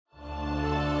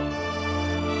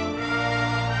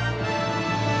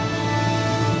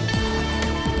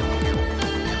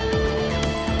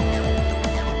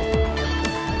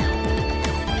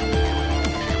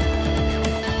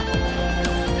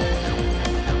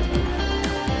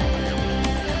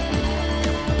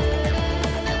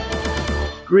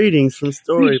Greetings from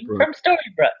Greeting Storybrooke. from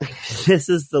Storybrooke. This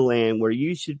is the land where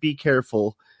you should be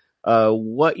careful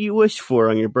what you wish for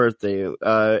on your birthday.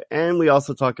 And we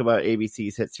also talk about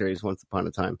ABC's hit series Once Upon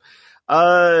a Time.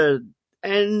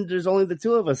 And there's only the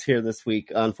two of us here this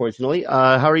week, unfortunately.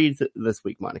 How are you this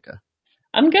week, Monica?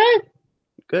 I'm good.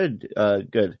 Good.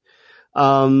 Good.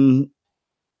 I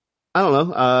don't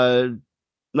know.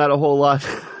 Not a whole lot.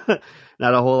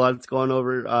 Not a whole lot's going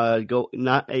over.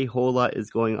 Not a whole lot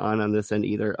is going on this end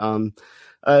either.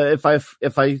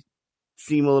 If I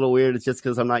seem a little weird, it's just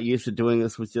because I'm not used to doing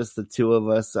this with just the two of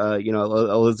us.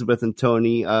 Elizabeth and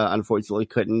Tony unfortunately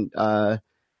couldn't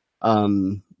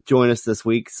join us this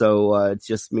week, so it's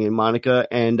just me and Monica.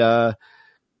 And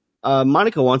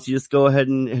Monica, why don't you just go ahead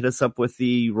and hit us up with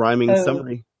the rhyming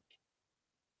summary?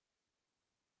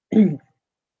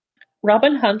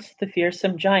 Robin hunts the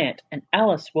fearsome giant, and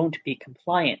Alice won't be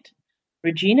compliant.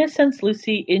 Regina sends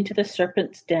Lucy into the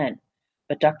serpent's den,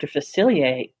 but Dr.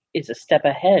 Facilier is a step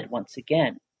ahead once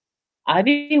again.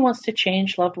 Ivy wants to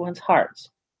change loved ones' hearts.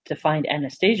 To find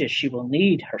Anastasia, she will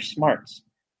need her smarts.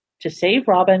 To save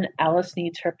Robin, Alice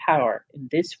needs her power. In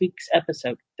this week's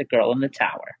episode, The Girl in the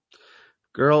Tower.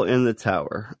 Girl in the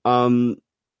Tower.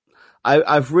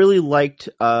 I've really liked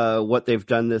what they've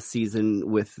done this season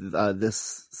with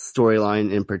this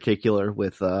storyline in particular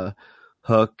with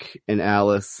Hook and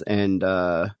Alice, and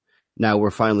now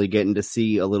we're finally getting to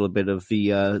see a little bit of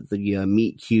the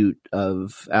meet cute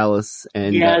of Alice.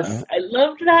 And yes, I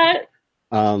love that.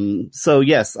 So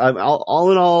yes, I'm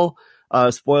all in all.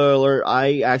 Spoiler alert!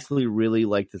 I actually really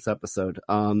liked this episode.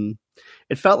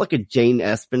 It felt like a Jane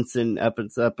Espenson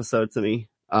episode to me.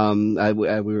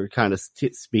 We were kind of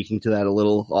speaking to that a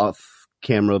little off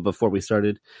camera before we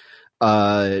started.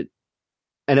 And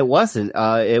it wasn't.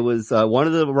 It was one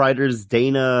of the writers,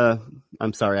 Dana.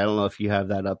 I'm sorry, I don't know if you have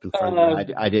that up in front of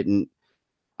me.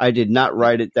 I did not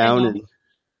write it down.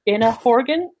 Dana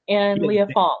Horgan and Leah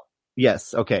Fong.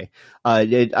 Yes, okay.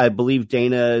 I believe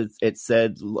Dana, it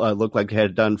said, looked like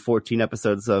had done 14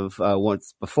 episodes of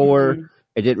Once Before. Mm-hmm.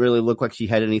 It didn't really look like she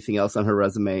had anything else on her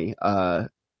resume.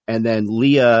 And then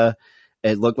Leah,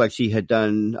 it looked like she had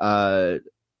done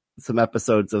some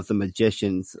episodes of The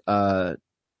Magicians,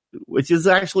 which is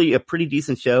actually a pretty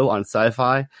decent show on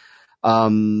Sci-Fi.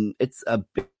 It's a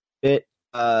bit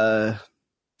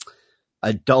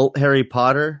adult Harry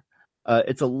Potter.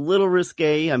 It's a little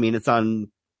risque. I mean, it's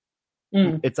on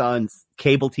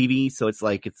cable TV, so it's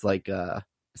like it's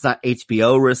not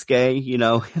HBO risque, you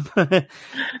know.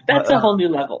 That's a whole new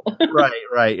level.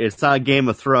 Right. It's not Game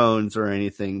of Thrones or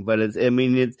anything, but it's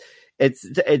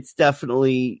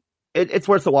definitely it's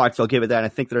worth a watch. I'll give it that. I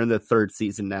think they're in the third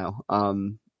season now.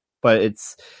 But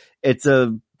it's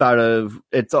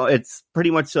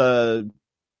pretty much a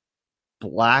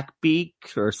Blackbeak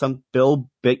or some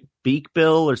Beak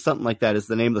Bill or something like that is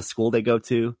the name of the school they go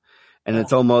to. And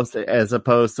it's almost, as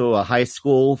opposed to a high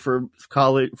school for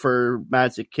college, for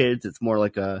magic kids, it's more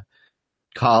like a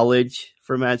college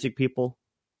for magic people.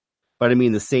 But I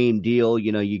mean, the same deal,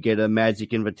 you know, you get a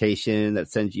magic invitation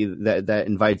that sends you, that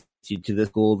invites you to the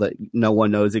school that no one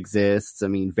knows exists. I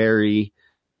mean,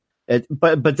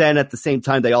 but then at the same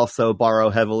time, they also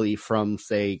borrow heavily from,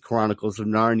 say, Chronicles of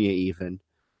Narnia even.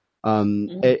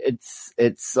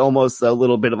 It's almost a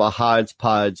little bit of a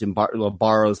hodgepodge and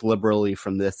borrows liberally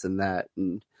from this and that.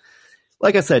 And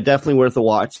like I said, definitely worth a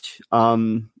watch.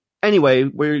 Anyway,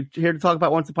 we're here to talk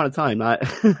about Once Upon a Time, not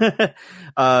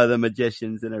The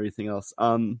Magicians and everything else.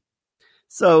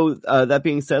 So that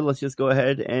being said, let's just go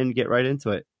ahead and get right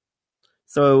into it.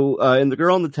 So in The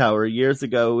Girl in the Tower, years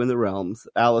ago in the Realms,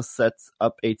 Alice sets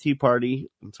up a tea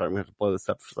party. I'm sorry, I'm going to have to blow this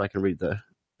up so I can read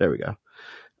there we go.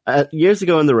 Years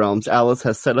ago in the Realms, Alice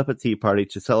has set up a tea party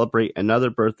to celebrate another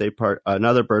birthday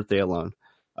alone.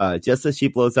 Just as she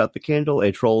blows out the candle,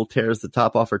 a troll tears the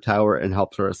top off her tower and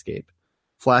helps her escape.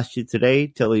 Flash to today,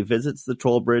 Tilly visits the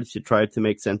troll bridge to try to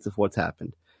make sense of what's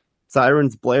happened.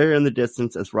 Sirens blare in the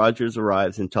distance as Rogers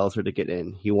arrives and tells her to get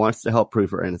in. He wants to help prove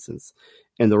her innocence.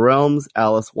 In the Realms,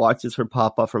 Alice watches her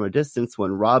papa from a distance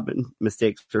when Robin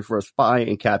mistakes her for a spy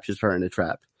and captures her in a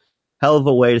trap. Hell of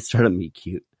a way to start a meet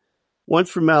cute. Once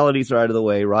formalities are out of the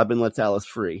way, Robin lets Alice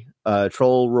free. The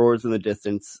troll roars in the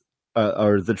distance,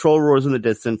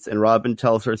 and Robin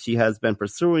tells her she has been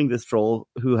pursuing this troll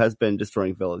who has been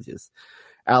destroying villages.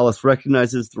 Alice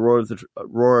recognizes the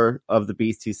roar of the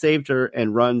beast who saved her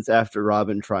and runs after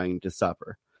Robin, trying to stop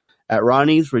her. At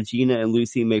Ronnie's, Regina and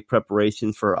Lucy make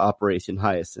preparations for Operation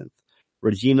Hyacinth.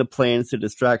 Regina plans to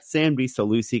distract Sandy so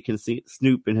Lucy can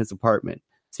snoop in his apartment,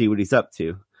 see what he's up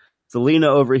to. Selena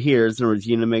overhears, and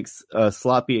Regina makes a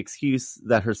sloppy excuse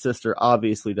that her sister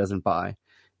obviously doesn't buy.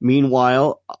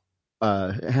 Meanwhile,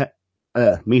 Meanwhile,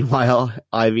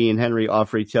 Ivy and Henry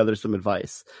offer each other some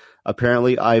advice.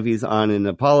 Apparently, Ivy's on an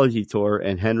apology tour,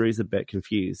 and Henry's a bit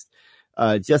confused.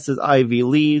 Just as Ivy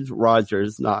leaves,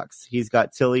 Rogers knocks. He's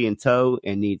got Tilly in tow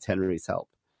and needs Henry's help.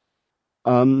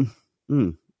 I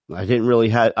didn't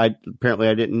really I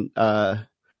didn't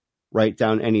write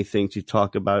down anything to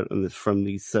talk about from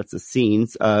these sets of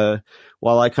scenes.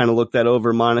 While I kind of looked that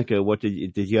over, Monica, what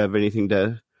did you have anything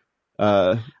to?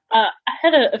 I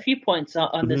had a few points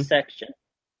on this section.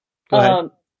 Go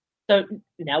ahead. So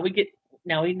now we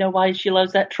know why she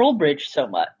loves that troll bridge so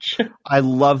much. I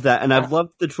love that, and I've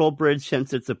loved the troll bridge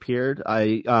since it's appeared.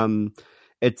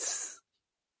 It's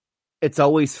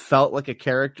always felt like a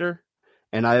character,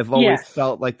 and I have always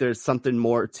felt like there's something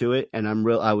more to it. And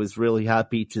I was really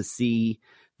happy to see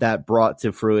that brought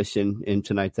to fruition in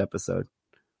tonight's episode.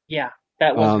 Yeah,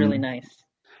 that was really nice.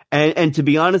 And to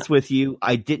be honest with you,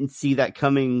 I didn't see that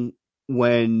coming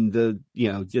when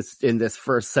just in this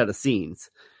first set of scenes.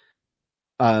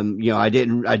 I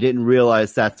didn't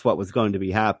realize that's what was going to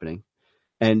be happening.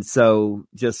 And so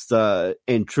just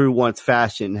in true Once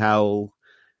fashion, how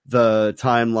the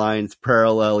timelines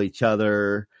parallel each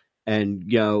other, and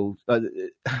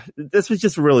this was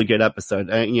just a really good episode.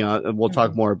 And we'll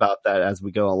talk more about that as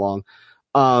we go along.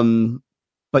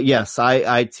 But yes,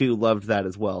 I too loved that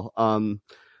as well.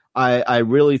 I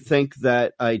really think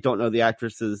that, I don't know the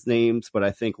actresses' names, but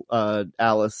I think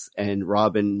Alice and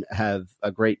Robin have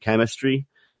a great chemistry.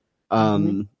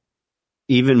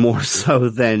 Even more so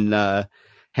than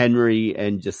Henry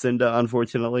and Jacinda,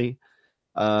 unfortunately.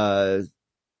 I've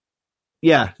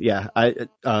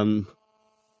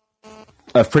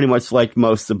pretty much liked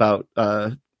most about,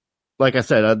 like I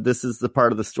said, this is the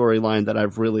part of the storyline that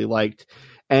I've really liked.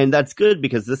 And that's good,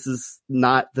 because this is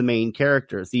not the main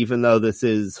characters. Even though this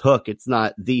is Hook, it's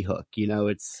not the Hook.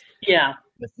 It's Snook.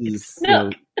 It's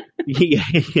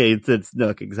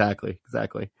Snook. Exactly.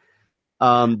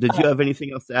 Did you have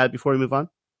anything else to add before we move on?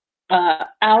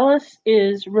 Alice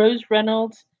is Rose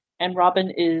Reynolds, and Robin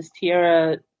is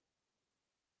Tiara.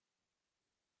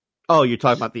 Oh, you're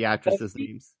talking about the actresses'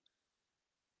 names.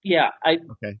 Yeah, I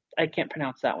can't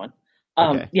pronounce that one.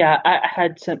 Okay. Yeah, I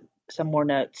had some more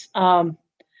notes. So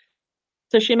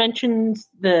she mentions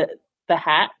the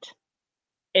hat,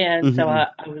 and so I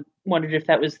wondered if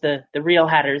that was the real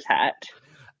Hatter's hat.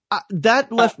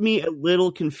 That left me a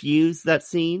little confused, that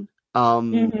scene.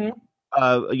 Did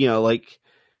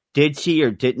she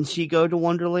or didn't she go to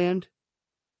Wonderland?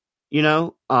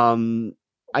 When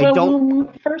we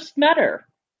first met her,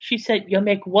 she said, "You'll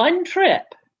make one trip."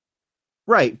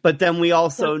 Right, but then we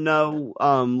also know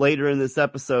later in this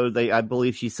episode, I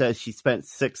believe she says she spent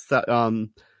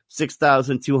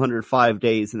 6,205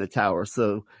 days in the tower,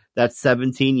 so that's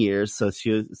 17 years. So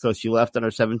she left on her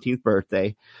 17th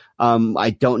birthday. I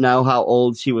don't know how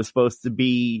old she was supposed to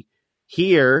be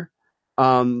here,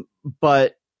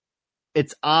 but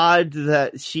it's odd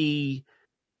that she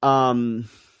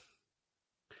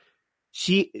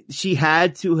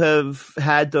had to have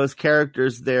had those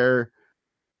characters there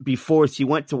before she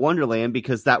went to Wonderland,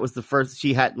 because that was the first.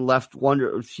 She hadn't left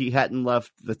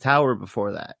the tower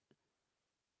before that.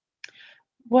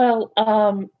 Well,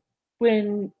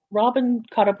 when Robin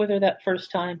caught up with her that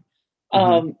first time,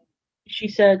 she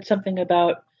said something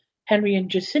about Henry and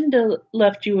Jacinda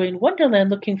left you in Wonderland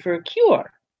looking for a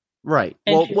cure. Right.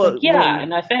 And she's like,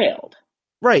 and I failed.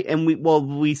 Right. And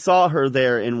we saw her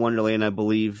there in Wonderland, I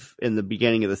believe, in the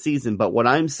beginning of the season. But what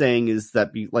I'm saying is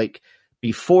that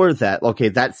before that,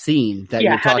 that scene that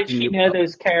you're talking about. How did she know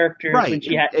those characters when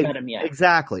she hadn't met them yet?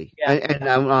 Exactly. Yeah.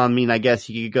 And I guess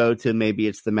you could go to, maybe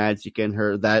it's the magic in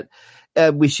her that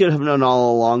we should have known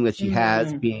all along that she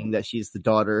has, being that she's the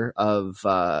daughter of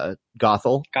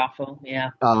Gothel. Gothel, yeah.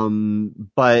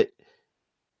 But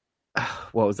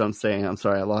what was I saying? I'm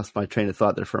sorry, I lost my train of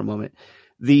thought there for a moment.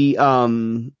 The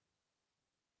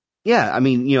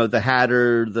the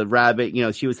Hatter, the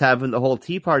rabbit, she was having the whole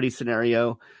tea party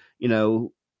scenario,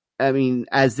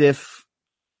 as if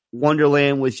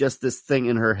Wonderland was just this thing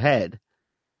in her head,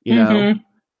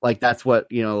 that's what,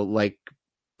 what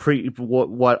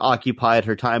occupied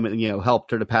her time and,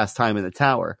 helped her to pass time in the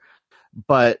tower.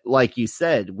 But like you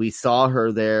said, we saw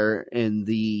her there in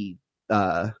the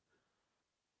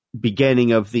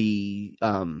beginning of the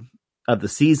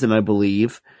season, I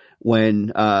believe,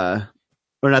 when or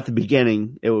not the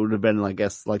beginning, it would have been, I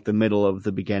guess, the middle of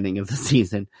the beginning of the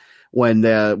season, when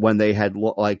they had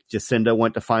Jacinda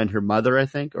went to find her mother, I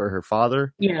think, or her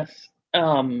father. Yes.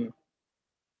 And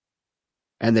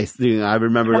they, I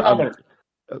remember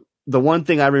the one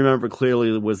thing I remember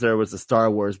clearly was there was a Star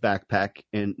Wars backpack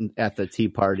at the tea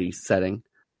party setting.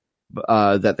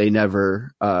 that they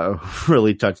never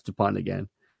really touched upon again.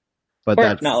 But or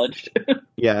that's acknowledged.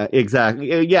 yeah,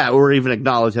 exactly. Yeah, or even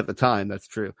acknowledged at the time. That's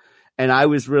true. And I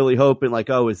was really hoping, like,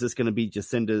 oh, is this going to be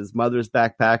Jacinda's mother's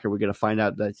backpack? Or are we going to find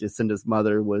out that Jacinda's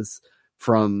mother was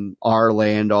from our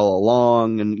land all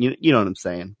along? And you know what I'm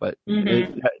saying? But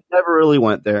it never really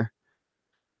went there.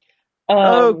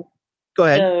 Oh, go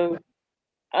ahead.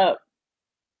 So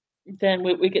then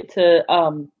we get to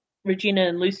Regina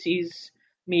and Lucy's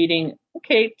meeting.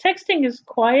 Okay, texting is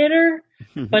quieter,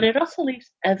 but it also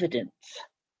leaves evidence.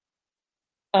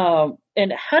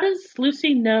 And how does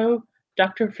Lucy know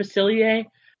Dr. Facilier,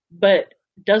 but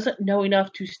doesn't know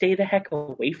enough to stay the heck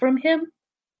away from him?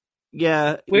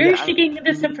 Yeah. Where is she getting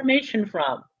this information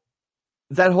from?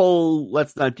 That whole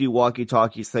let's not do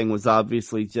walkie-talkies thing was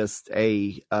obviously just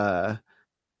a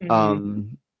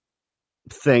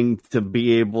thing to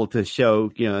be able to show,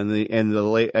 in the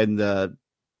later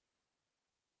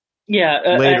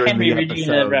Henry in the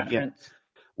Regina episode. reference. Yeah.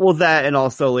 Well, that, and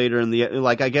also later in the,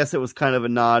 like, I guess it was kind of a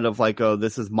nod of like, oh,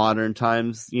 this is modern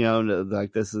times,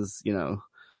 like this is,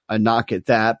 a knock at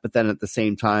that. But then at the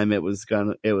same time, it was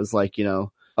like,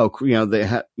 they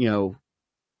had,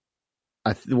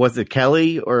 was it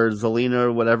Kelly or Zelina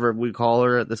or whatever we call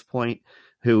her at this point,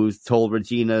 who told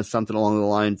Regina something along the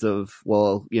lines of,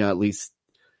 well, at least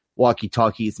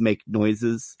walkie-talkies make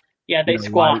noises. Yeah, they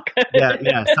squawk.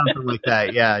 Yeah, something like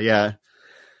that. Yeah.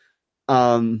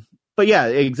 But yeah,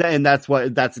 and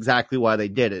that's exactly why they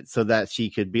did it, so that she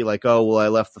could be like, oh, well, I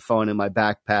left the phone in my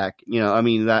backpack.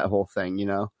 That whole thing,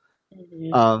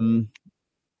 Mm-hmm.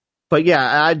 But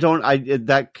yeah,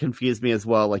 that confused me as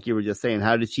well. Like you were just saying,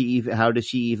 how does she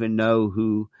even know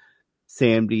who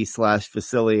Sam D /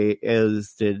 Facilier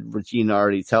is? Did Regina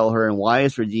already tell her? And why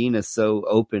is Regina so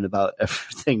open about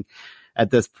everything at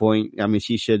this point? I mean,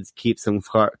 she should keep some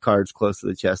cards close to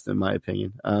the chest, in my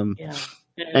opinion. Yeah.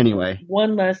 Anyway,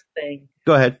 one last thing.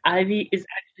 Go ahead. Ivy is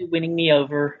actually winning me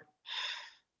over.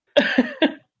 I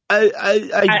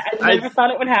never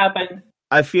thought it would happen.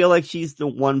 I feel like she's the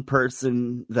one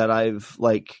person that I've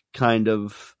like kind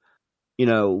of,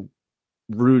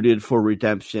 rooted for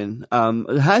redemption.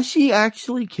 Has she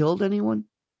actually killed anyone?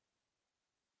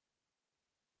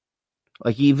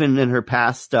 Like, even in her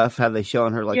past stuff, have they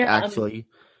shown her actually?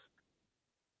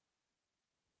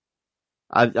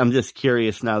 I'm just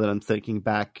curious now that I'm thinking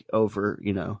back over,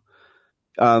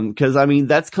 because I mean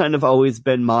that's kind of always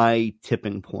been my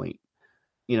tipping point.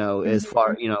 As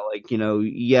far,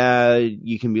 yeah,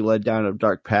 you can be led down a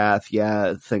dark path.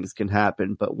 Yeah, things can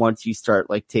happen. But once you start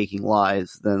like taking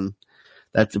lives, then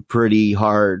that's a pretty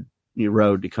hard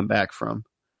road to come back from.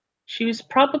 She was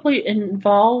probably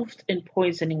involved in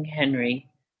poisoning Henry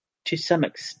to some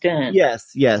extent.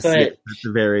 Yes, but at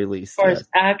the very least. As far as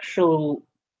actual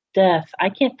death, I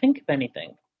can't think of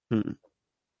anything.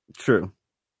 True.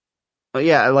 But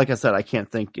yeah, like I said, I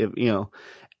can't think of,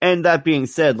 and that being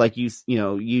said, like you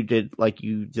did, like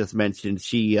you just mentioned,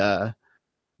 she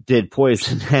did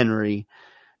poison Henry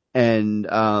and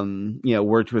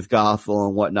worked with Gothel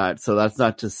and whatnot. So that's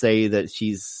not to say that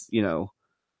she's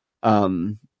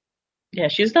yeah,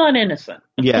 she's not innocent.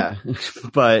 Yeah,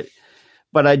 but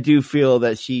I do feel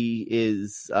that she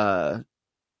is I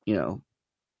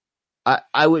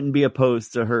wouldn't be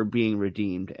opposed to her being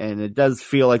redeemed, and it does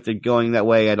feel like they're going that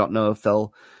way. I don't know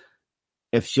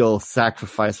if she'll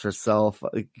sacrifice herself,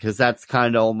 because that's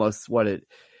kind of almost what it.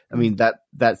 I mean,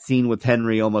 that scene with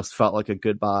Henry almost felt like a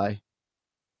goodbye.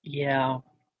 Yeah.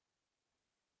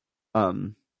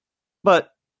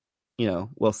 But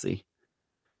we'll see.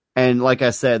 And like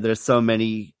I said, there's so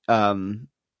many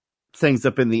things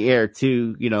up in the air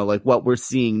too. Like what we're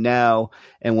seeing now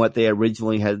and what they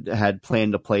originally had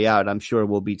planned to play out. I'm sure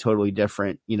will be totally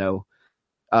different. Because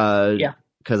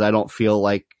I don't feel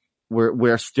like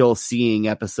we're still seeing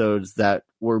episodes that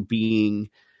were being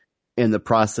in the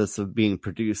process of being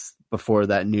produced before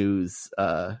that news,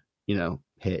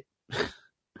 hit.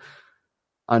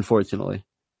 Unfortunately.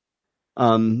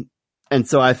 And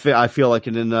so I feel like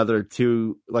in another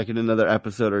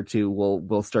episode or two,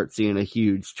 we'll start seeing a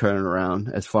huge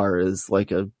turnaround as far as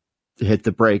like a hit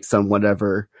the brakes on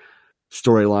whatever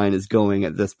storyline is going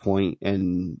at this point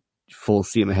and full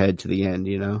steam ahead to the end,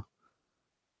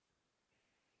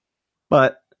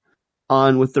 But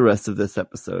on with the rest of this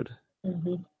episode.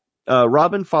 Mm-hmm.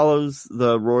 Robin follows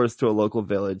the Roars to a local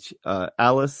village.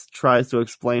 Alice tries to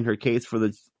explain her case for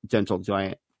the gentle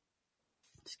giant.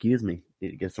 Excuse me,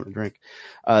 need to get something to drink.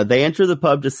 They enter the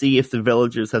pub to see if the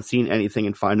villagers have seen anything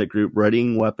and find a group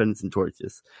readying weapons and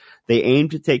torches. They aim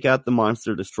to take out the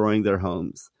monster, destroying their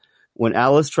homes. When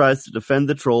Alice tries to defend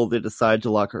the troll, they decide to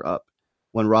lock her up.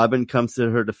 When Robin comes to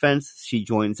her defense, she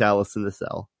joins Alice in the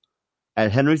cell.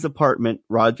 At Henry's apartment,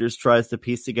 Rogers tries to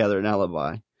piece together an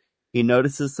alibi. He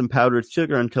notices some powdered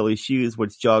sugar on Tilly's shoes,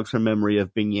 which jogs her memory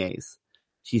of beignets.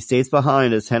 She stays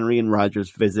behind as Henry and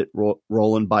Rogers visit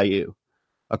Roland Bayou.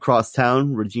 Across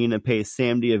town, Regina pays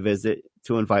Sandy a visit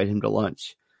to invite him to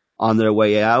lunch. On their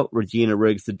way out, Regina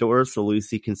rigs the door so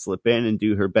Lucy can slip in and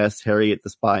do her best Harriet the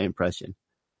Spy impression.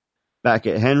 Back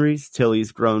at Henry's,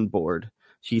 Tilly's grown bored.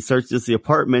 She searches the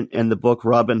apartment and the book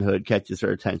Robin Hood catches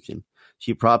her attention.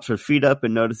 She props her feet up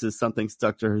and notices something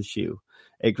stuck to her shoe.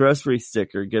 A grocery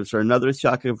sticker gives her another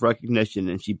shock of recognition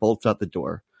and she bolts out the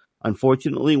door.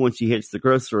 Unfortunately, when she hits the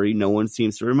grocery, no one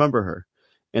seems to remember her.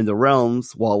 In the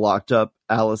realms, while locked up,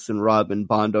 Alice and Robin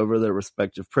bond over their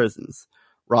respective prisons.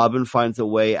 Robin finds a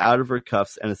way out of her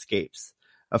cuffs and escapes.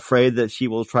 Afraid that she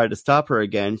will try to stop her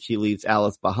again, she leaves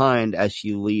Alice behind as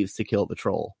she leaves to kill the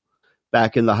troll.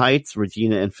 Back in the Heights,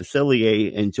 Regina and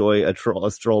Facilier enjoy a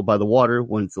stroll by the water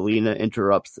when Zelena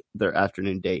interrupts their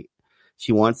afternoon date.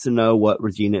 She wants to know what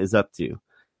Regina is up to.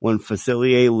 When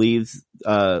Facilier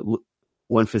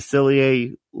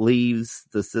leaves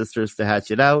the sisters to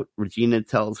hatch it out, Regina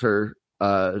tells her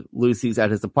Lucy's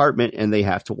at his apartment and they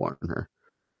have to warn her.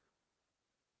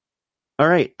 All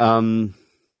right.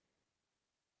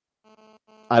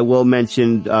 I will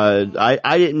mention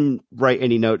I didn't write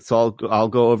any notes, so I'll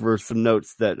go over some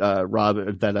notes that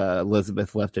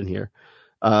Elizabeth left in here.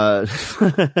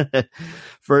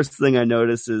 First thing I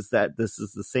noticed is that this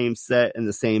is the same set and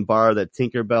the same bar that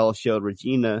Tinkerbell showed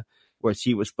Regina where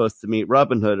she was supposed to meet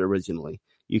Robin Hood originally.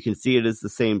 You can see it is the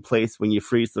same place when you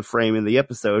freeze the frame in the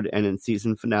episode and in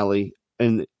season finale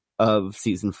of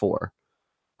season 4.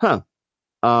 Huh.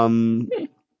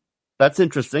 That's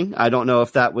interesting. I don't know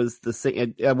if that was the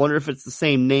same. I wonder if it's the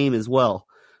same name as well.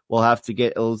 We'll have to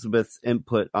get Elizabeth's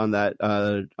input on that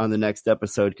on the next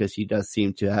episode because she does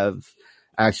seem to have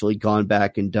actually gone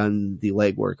back and done the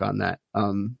legwork on that.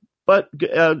 But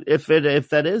if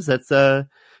that is, that's a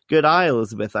good eye,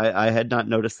 Elizabeth. I had not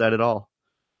noticed that at all.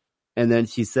 And then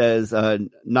she says,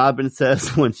 Nobbin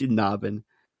says when she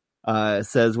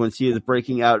is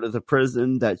breaking out of the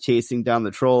prison that chasing down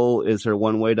the troll is her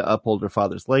one way to uphold her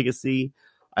father's legacy.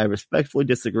 I respectfully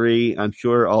disagree. I'm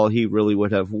sure all he really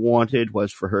would have wanted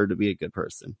was for her to be a good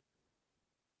person.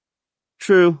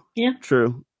 True. Yeah.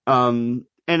 True. And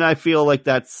I feel like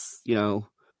that's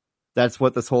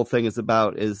what this whole thing is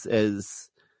about is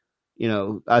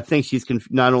I think she's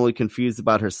not only confused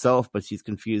about herself, but she's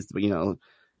confused,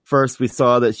 first we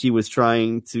saw that she was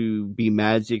trying to be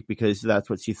magic because that's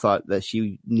what she thought that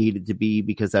she needed to be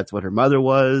because that's what her mother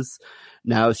was.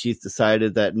 Now she's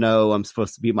decided that, no, I'm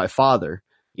supposed to be my father.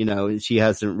 She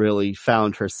hasn't really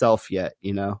found herself yet,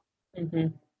 Mm-hmm.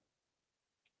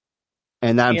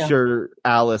 And I'm sure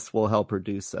Alice will help her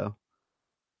do so.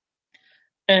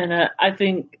 And I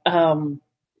think her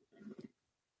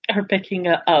picking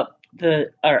up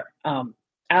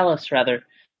Alice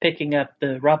picking up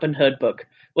the Robin Hood book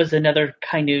was another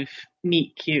kind of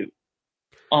meet cute,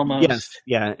 almost. Yes,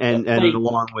 yeah, and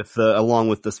along with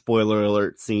the spoiler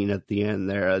alert scene at the end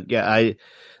there,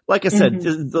 like I said,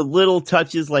 Mm-hmm. the little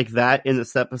touches like that in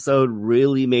this episode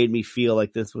really made me feel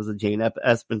like this was a Jane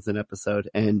Espenson episode,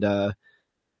 and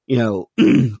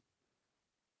if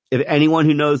anyone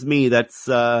who knows me, that's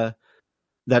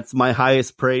my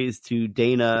highest praise to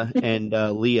Dana and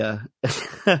Leah.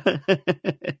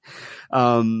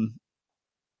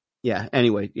 Yeah.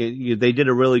 Anyway, they did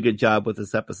a really good job with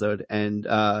this episode, and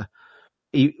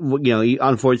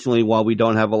unfortunately, while we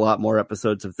don't have a lot more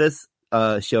episodes of this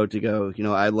show to go,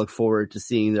 I look forward to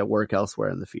seeing their work elsewhere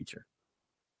in the future.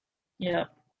 Yeah.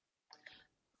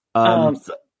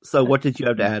 So what did you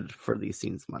have to add for these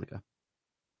scenes, Monica?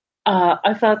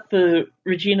 I thought the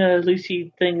Regina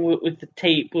Lucy thing with the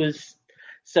tape was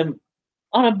some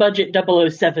on a budget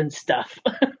 007 stuff.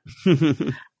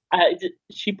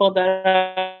 She pulled that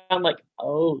out. I'm like,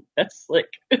 oh, that's slick.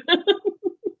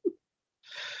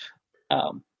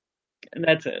 And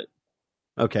that's it.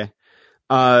 Okay.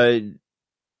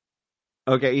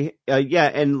 Okay. Yeah.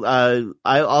 And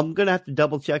I'm gonna have to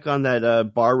double check on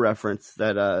that bar reference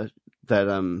that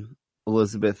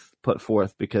Elizabeth put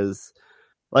forth because,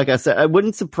 like I said, it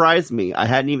wouldn't surprise me. I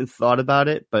hadn't even thought about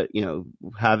it, but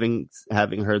having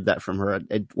heard that from her,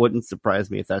 it wouldn't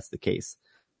surprise me if that's the case.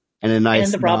 And a nice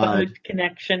and the Robin Hood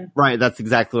connection. Right, that's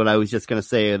exactly what I was just going to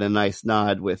say. And a nice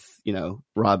nod with,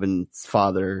 Robin's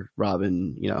father,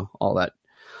 Robin, all that,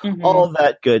 all of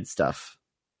that good stuff.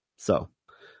 So,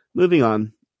 moving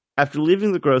on. After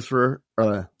leaving the grocer,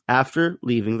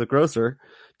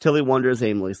 Tilly wanders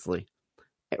aimlessly.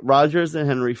 Rogers and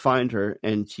Henry find her,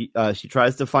 and she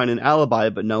tries to find an alibi,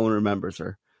 but no one remembers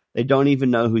her. They don't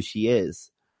even know who she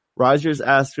is. Rogers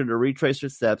asks her to retrace her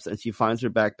steps, and she finds her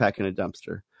backpack in a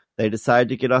dumpster. They decide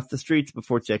to get off the streets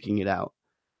before checking it out.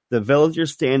 The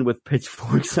villagers stand with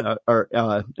pitchforks, in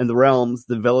the realms,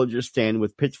 the villagers stand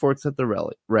with pitchforks at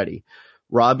the ready.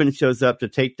 Robin shows up to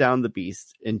take down the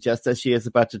beast, and just as she is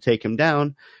about to take him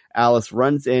down, Alice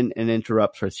runs in and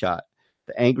interrupts her shot.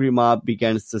 The angry mob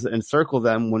begins to encircle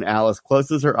them when Alice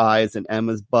closes her eyes and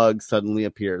Emma's bug suddenly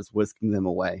appears, whisking them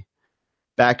away.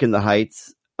 Back in the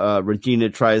Heights, Regina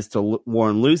tries to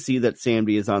warn Lucy that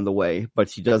Sandy is on the way, but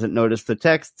she doesn't notice the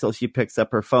text till she picks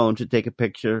up her phone to take a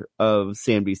picture of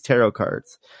Sandy's tarot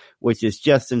cards, which is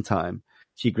just in time.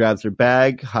 She grabs her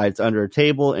bag, hides under a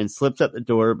table, and slips out the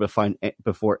door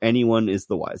before anyone is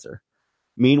the wiser.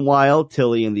 Meanwhile,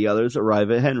 Tilly and the others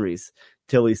arrive at Henry's.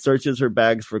 Tilly searches her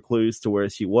bags for clues to where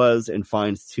she was and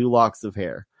finds 2 locks of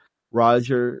hair.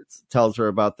 Roger tells her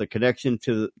about the connection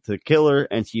to the killer,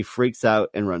 and she freaks out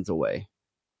and runs away.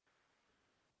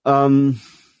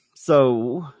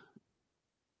 So,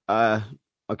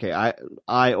 okay,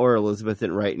 I or Elizabeth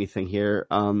didn't write anything here.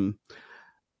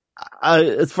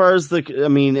 As far as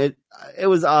it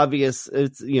was obvious.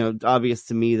 It's, obvious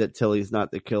to me that Tilly's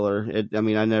not the killer.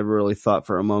 I never really thought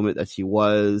for a moment that she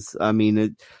was.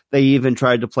 They even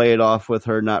tried to play it off with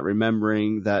her not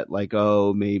remembering that, like,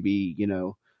 oh, maybe,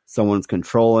 someone's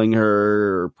controlling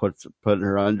her or putting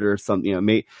her under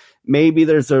something. Maybe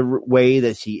there's a way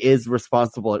that she is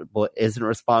responsible but isn't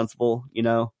responsible,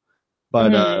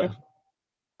 but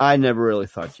I never really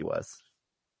thought she was.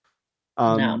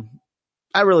 No.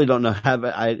 I really don't know.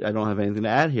 I don't have anything to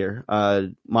add here.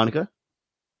 Monica?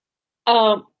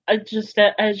 I just,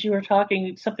 as you were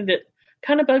talking, something that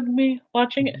kind of bugged me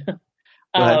watching it.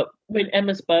 When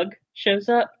Emma's bug shows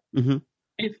up,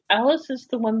 if Alice is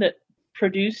the one that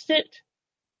produced it,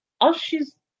 all she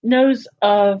knows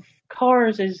of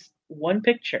cars is one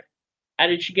picture. How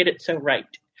did she get it so right?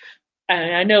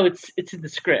 And I know it's in the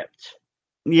script.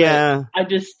 Yeah. I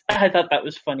thought that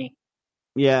was funny.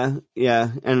 Yeah,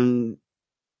 and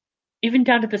even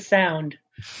down to the sound.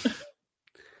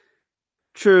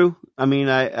 True. I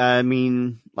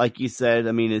mean, like you said,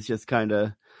 it's just kind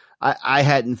of, I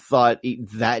hadn't thought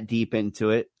that deep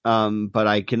into it. But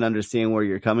I can understand where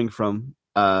you're coming from.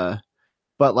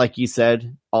 But like you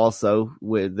said, also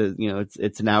with the,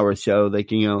 it's an hour show. They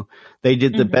can, they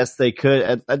did the best they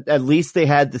could. At least they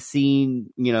had the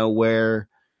scene, where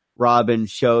Robin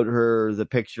showed her the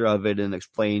picture of it and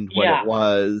explained what it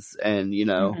was. And,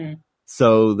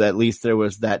 so that at least there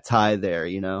was that tie there,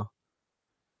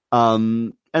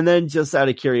 and then just out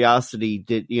of curiosity,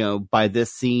 by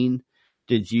this scene,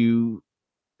 did you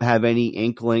have any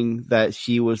inkling that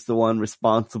she was the one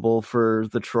responsible for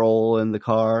the troll in the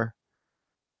car?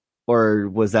 Or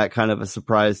was that kind of a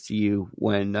surprise to you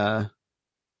when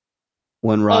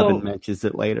Robin mentions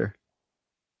it later?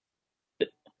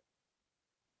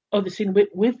 Oh, the scene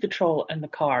with the troll and the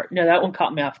car. No, that one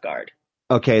caught me off guard.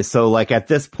 Okay, so like at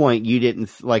this point, you didn't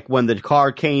when the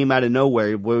car came out of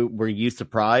nowhere. Were you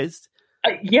surprised?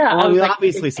 Yeah, well, I was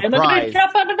obviously surprised. Am I going to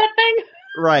jump out of that thing?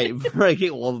 Right.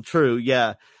 Well, true,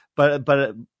 yeah, but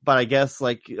I guess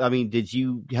did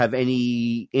you have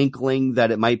any inkling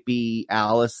that it might be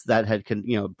Alice that had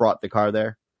brought the car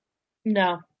there?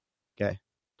 No. Okay.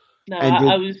 No,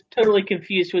 I was totally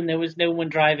confused when there was no one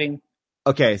driving.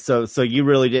 Okay, so you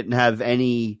really didn't have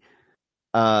any.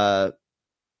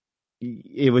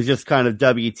 It was just kind of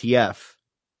WTF.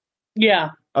 Yeah.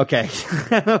 Okay.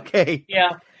 Okay.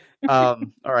 Yeah. All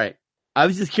right. I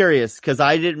was just curious because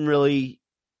I didn't really.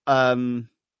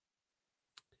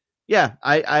 Yeah,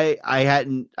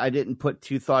 I didn't put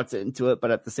 2 thoughts into it, but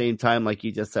at the same time, like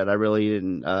you just said, I really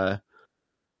didn't.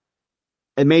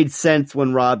 It made sense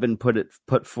when Robin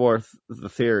put forth the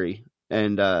theory,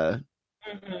 and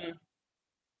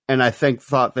and I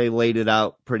thought they laid it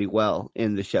out pretty well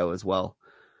in the show as well.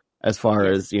 As far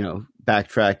as,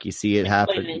 backtrack, you see it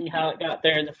happen. Explaining how it got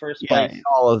there in the first place.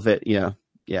 All of it, yeah.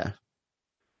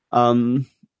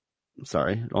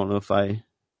 Sorry, I don't know if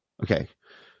okay.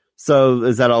 So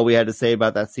is that all we had to say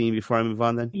about that scene before I move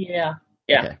on then? Yeah.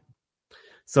 Okay.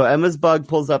 So Emma's bug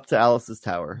pulls up to Alice's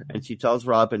tower, and she tells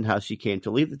Robin how she came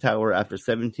to leave the tower after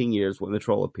 17 years when the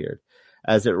troll appeared.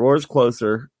 As it roars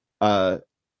closer,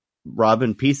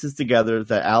 Robin pieces together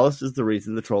that Alice is the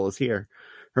reason the troll is here.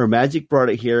 Her magic brought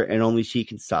it here, and only she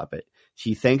can stop it.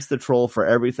 She thanks the troll for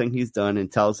everything he's done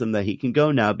and tells him that he can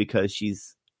go now because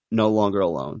she's no longer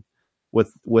alone.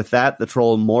 With that, the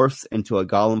troll morphs into a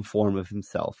golem form of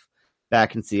himself.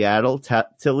 Back in Seattle,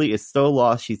 Tilly is so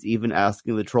lost she's even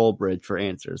asking the troll bridge for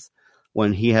answers.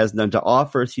 When he has none to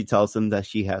offer, she tells him that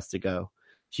she has to go.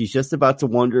 She's just about to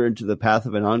wander into the path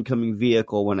of an oncoming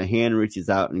vehicle when a hand reaches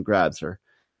out and grabs her.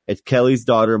 It's Kelly's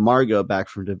daughter, Margot, back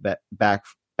from Tibet.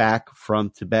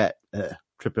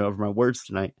 Tripping over my words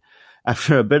tonight.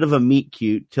 After a bit of a meet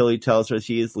cute, Tilly tells her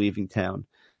she is leaving town.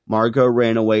 Margot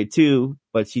ran away too,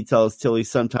 but she tells Tilly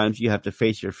sometimes you have to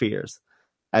face your fears.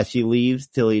 As she leaves,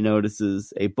 Tilly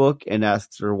notices a book and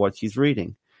asks her what she's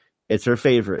reading. It's her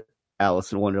favorite,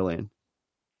 Alice in Wonderland.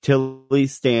 Tilly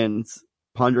stands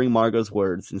pondering Margot's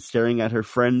words and staring at her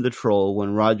friend the troll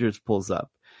when Rogers pulls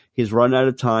up. He's run out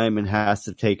of time and has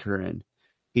to take her in.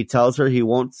 He tells her he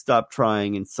won't stop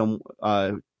trying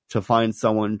to find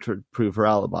someone to prove her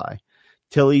alibi.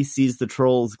 Tilly sees the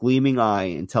troll's gleaming eye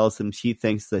and tells him she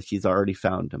thinks that she's already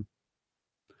found him.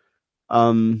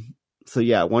 So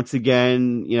yeah, once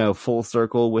again, full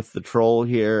circle with the troll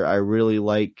here. I really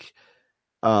like,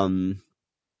 I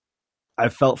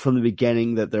felt from the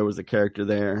beginning that there was a character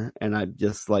there, and I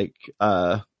just like,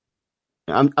 I'm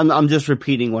just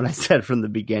repeating what I said from the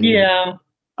beginning. Yeah.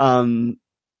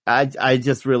 I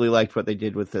just really liked what they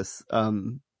did with this.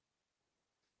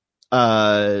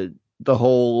 The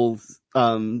whole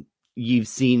you've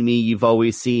seen me, you've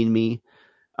always seen me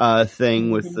thing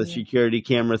with the security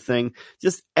camera thing.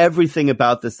 Just everything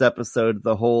about this episode,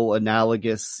 the whole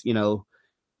analogous,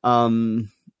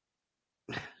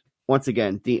 once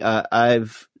again, I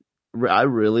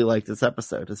really like this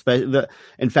episode. Especially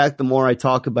in fact, the more I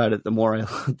talk about it, the more I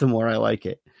like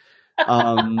it.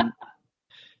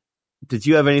 Did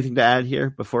you have anything to add here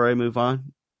before I move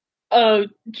on? Oh,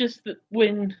 just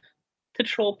when the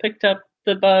troll picked up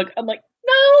the bug, I'm like,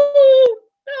 no.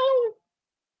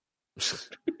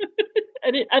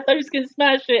 I thought he was going to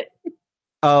smash it.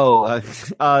 Oh,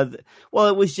 well,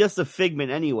 it was just a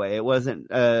figment anyway. It wasn't.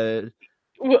 But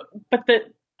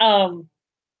I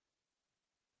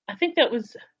think that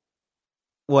was.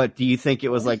 What do you think it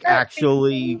was like?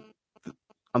 Actually,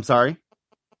 I'm sorry.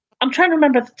 I'm trying to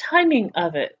remember the timing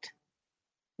of it.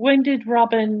 When did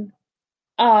Robin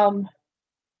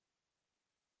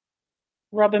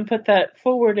put that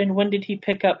forward, and when did he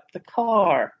pick up the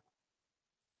car?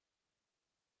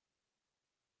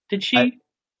 Did she?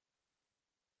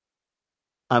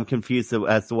 I'm confused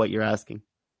as to what you're asking.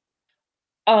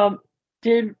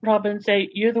 Did Robin say,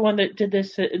 you're the one that did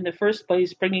this in the first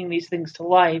place, bringing these things to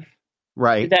life?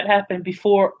 Right. Did that happen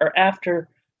before or after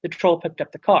the troll picked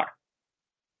up the car?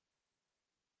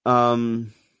 I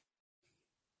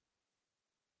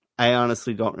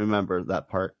honestly don't remember that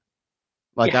part.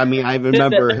 Like, yeah. I mean, I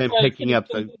remember him picking up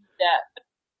the...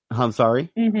 I'm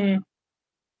sorry? Mm-hmm.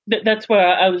 That's where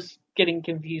I was getting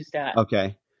confused at.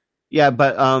 Okay. Yeah,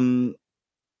 but I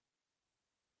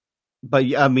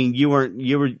mean, you were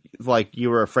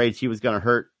afraid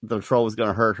the troll was going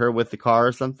to hurt her with the car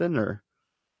or something, or?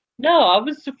 No, I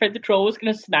was afraid the troll was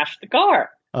going to smash the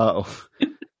car. Oh.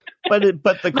 But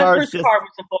the car was a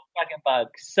Volkswagen Bug,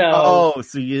 so.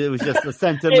 So it was just a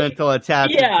sentimental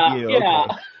attachment to you. Yeah.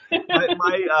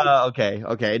 Okay.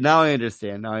 Okay. Now I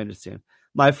understand.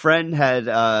 My friend had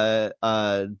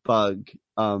a bug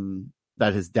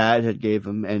that his dad had gave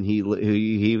him, and he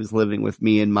was living with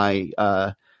me and my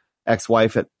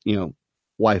ex-wife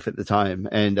wife at the time,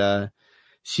 and I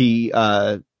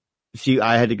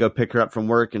had to go pick her up from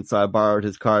work, and so I borrowed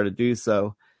his car to do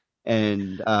so.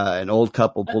 And an old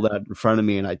couple pulled out in front of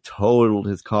me, and I totaled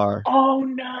his car. Oh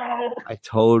no! I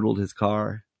totaled his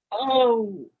car.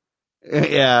 Oh.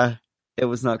 Yeah, it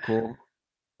was not cool.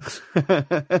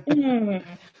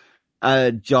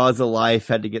 Jaws of Life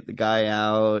had to get the guy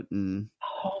out, and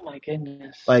oh my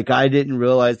goodness! Like, I didn't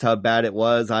realize how bad it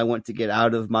was. I went to get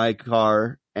out of my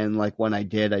car, and like when I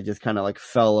did, I just kind of like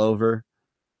fell over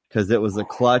because it was a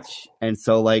clutch, and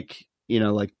so like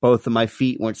both of my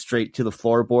feet went straight to the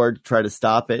floorboard to try to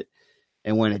stop it,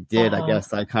 and when it did, I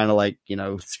guess I kind of like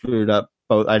screwed up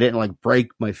both. I didn't like break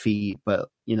my feet, but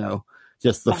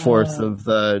just the force of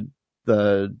the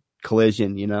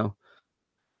collision,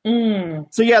 So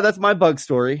yeah, that's my bug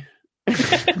story.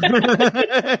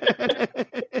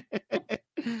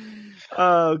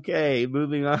 Okay,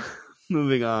 moving on.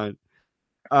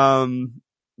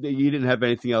 You didn't have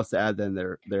anything else to add then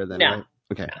there then, no. Right?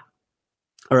 Okay.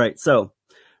 All right, so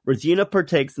Regina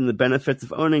partakes in the benefits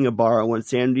of owning a bar when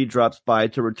Sandy drops by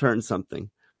to return something.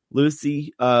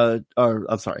 Lucy, I'm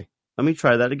sorry. Let me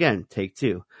try that again. Take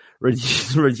two.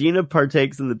 Regina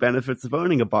partakes in the benefits of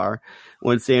owning a bar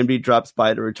when Sandy drops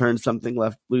by to return something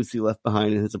Lucy left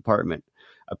behind in his apartment.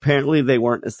 Apparently, they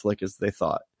weren't as slick as they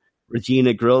thought.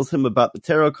 Regina grills him about the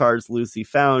tarot cards Lucy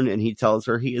found, and he tells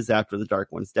her he is after the Dark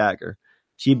One's dagger.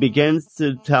 She begins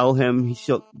to tell him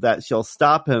that she'll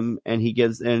stop him, and he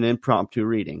gives an impromptu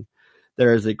reading.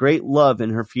 There is a great love in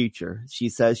her future. She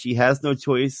says she has no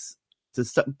choice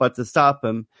but to stop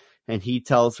him, and he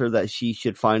tells her that she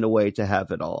should find a way to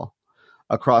have it all.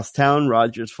 Across town,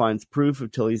 Rogers finds proof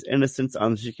of Tilly's innocence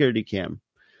on the security cam.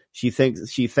 She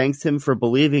thanks him for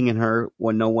believing in her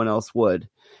when no one else would.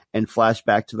 And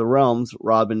flashback to the realms,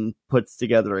 Robin puts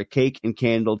together a cake and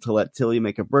candle to let Tilly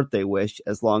make a birthday wish,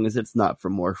 as long as it's not for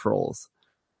more trolls.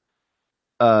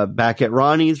 Back at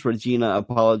Ronnie's, Regina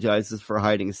apologizes for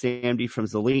hiding Sandy from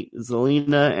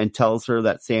Zelina and tells her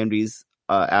that Sandy's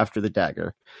after the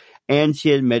dagger. And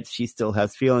she admits she still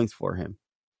has feelings for him.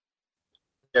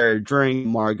 During,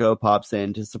 Margot pops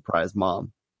in to surprise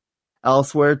Mom.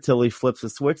 Elsewhere, Tilly flips a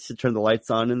switch to turn the lights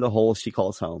on in the hole she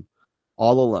calls home.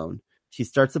 All alone. She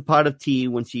starts a pot of tea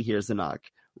when she hears a knock.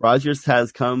 Rogers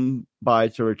has come by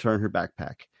to return her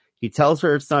backpack. He tells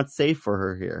her it's not safe for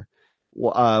her here.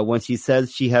 When she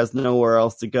says she has nowhere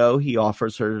else to go, he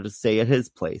offers her to stay at his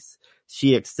place.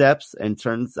 She accepts and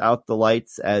turns out the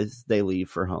lights as they leave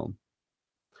for home.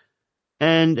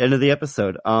 And end of the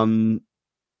episode. Once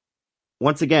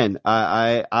again,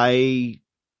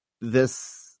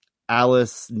 this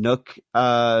Alice Nook,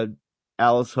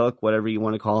 Alice Hook, whatever you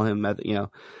want to call him,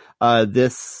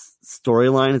 this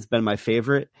storyline has been my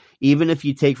favorite. Even if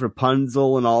you take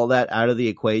Rapunzel and all that out of the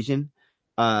equation,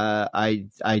 I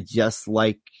just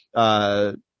like,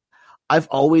 I've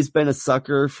always been a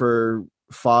sucker for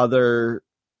father.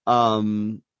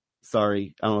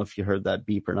 Sorry, I don't know if you heard that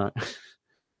beep or not.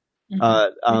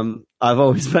 I've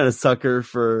always been a sucker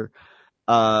for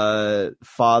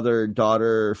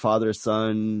father-daughter,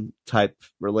 father-son type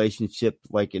relationship,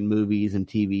 like in movies and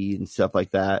TV and stuff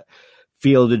like that.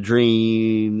 Field of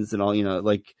Dreams and all, those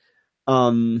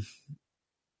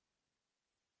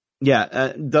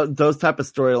type of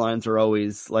storylines are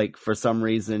always, like, for some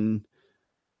reason,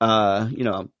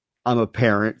 I'm a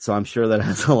parent, so I'm sure that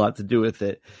has a lot to do with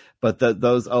it. But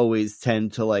those always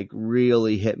tend to, like,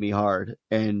 really hit me hard.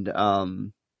 And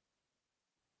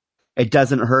it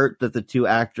doesn't hurt that the two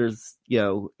actors,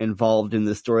 involved in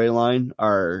the storyline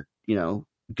are,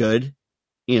 good.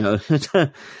 And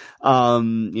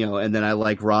then I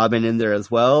like Robin in there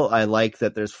as well. I like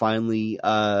that there's finally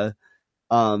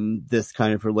this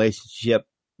kind of relationship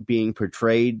being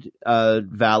portrayed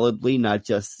validly, not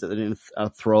just in a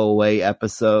throwaway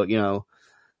episode.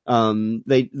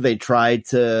 They tried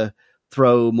to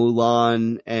throw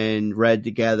Mulan and Red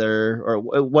together, or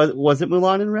was it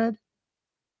Mulan and Red?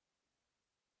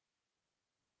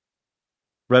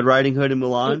 Red Riding Hood and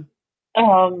Mulan?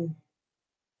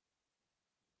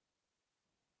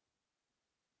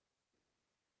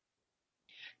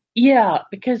 Yeah,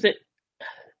 because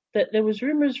there was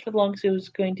rumors for the longest it was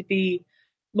going to be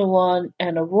Mulan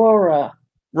and Aurora.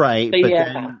 Right. But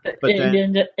it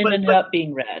ended up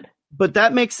being Red. But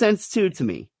that makes sense too to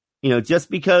me. Just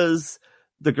because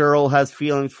the girl has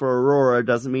feelings for Aurora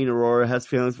doesn't mean Aurora has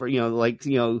feelings for, Yeah.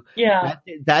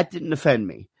 That didn't offend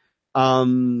me.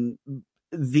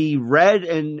 The Red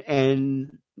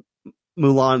and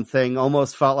Mulan thing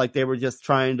almost felt like they were just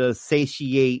trying to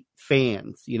satiate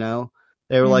fans,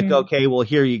 They were like, okay, well,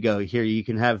 here you go. Here, you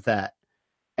can have that.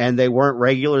 And they weren't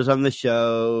regulars on the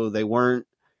show. They weren't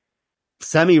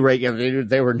semi-regular.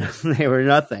 They were nothing.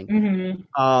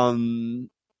 Mm-hmm.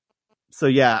 So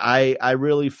yeah, I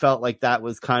really felt like that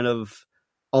was kind of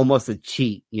almost a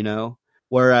cheat,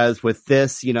 Whereas with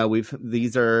this,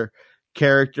 these are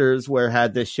characters where,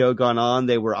 had this show gone on,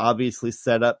 they were obviously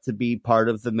set up to be part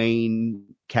of the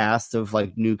main cast of,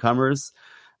 like, newcomers.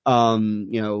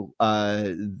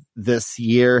 This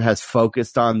year has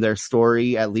focused on their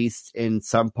story, at least in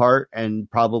some part, and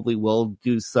probably will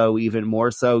do so even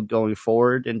more so going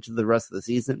forward into the rest of the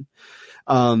season.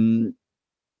 And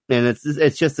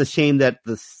it's just a shame that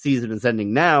the season is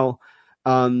ending now.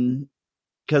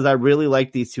 Because I really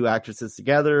like these two actresses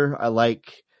together. I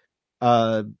like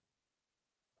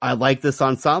this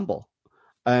ensemble.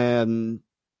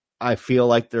 I feel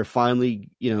like they're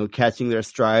finally, catching their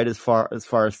stride as far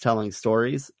as telling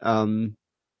stories. I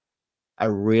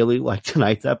really like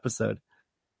tonight's episode.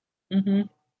 Mm-hmm.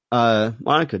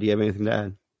 Monica, do you have anything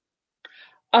to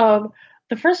add?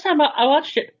 The first time I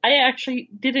watched it, I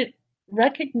actually didn't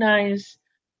recognize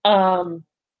Robin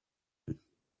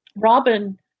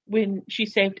when she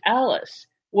saved Alice.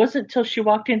 It wasn't until she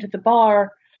walked into the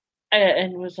bar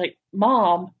and was like,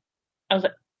 "Mom," I was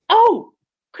like, "Oh,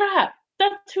 crap.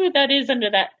 That's who that is under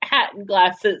that hat and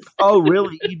glasses." Oh,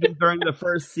 really? Even during the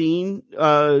first scene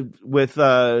with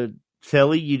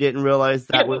Tilly, you didn't realize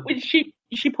that? Yeah, when she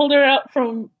pulled her out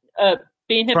from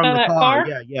being hit by that car.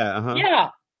 Yeah. Uh-huh.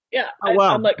 Yeah, Yeah, Oh I'm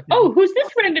wow. like, oh, who's this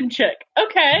random chick?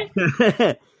 Okay.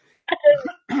 I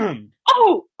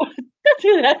Oh, that's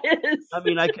who that is.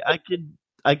 mean,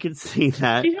 I could see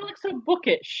that. She looks so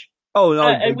bookish. Oh no,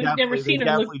 And we've never they seen him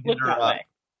definitely did look her that up. way.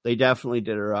 They definitely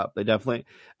did her up. They definitely.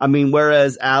 I mean,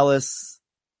 whereas Alice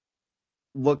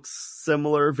looks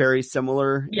similar, very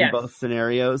similar in Yes. both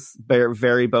scenarios. Very,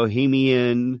 very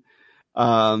bohemian.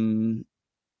 Um,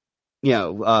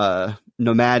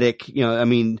 nomadic. I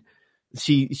mean,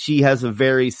 she has a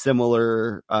very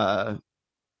similar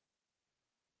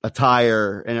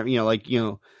attire, and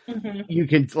Hmm. you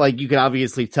can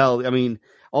obviously tell. I mean,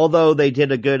 although they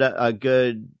did a good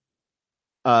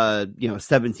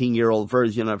 17-year-old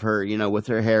version of her, with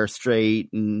her hair straight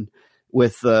and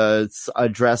with a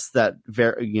dress that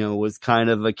was kind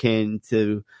of akin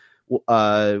to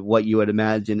what you would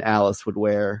imagine Alice would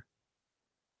wear.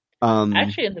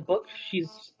 Actually, in the book, she's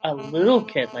a little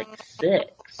kid, like 6.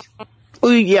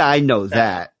 Well, yeah, I know So.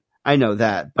 that.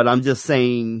 But I'm just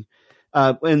saying,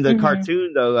 in the Hmm.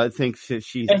 cartoon, though, I think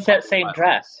she's It's that same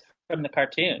dress from the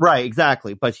cartoon. right,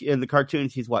 exactly. But in the cartoon,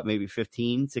 she's what, maybe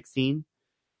 15, 16?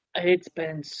 It's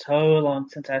been so long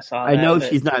since I saw I that, know but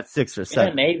she's not 6 or yeah,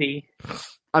 7. maybe.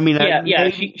 I mean, Yeah.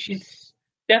 maybe, She's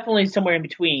definitely somewhere in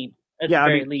between, at the yeah. I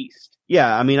very mean, least.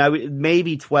 yeah. I mean, I would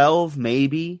maybe 12,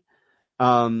 maybe.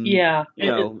 Um, Yeah, you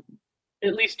know,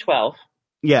 at least 12.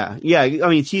 yeah, yeah. I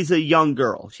mean, she's a young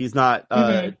girl. She's not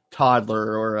a Hmm.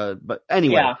 toddler or a. But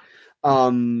anyway, Yeah.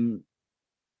 um,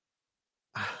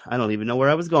 I don't even know where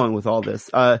I was going with all this.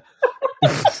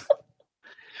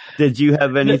 Did you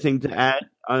have But anything to add?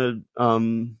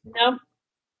 no.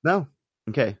 No.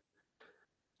 Okay.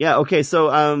 Yeah. Okay. So,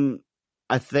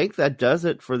 I think that does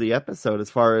it for the episode as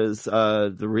far as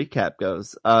the recap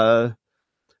goes.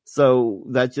 So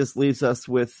that just leaves us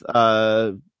with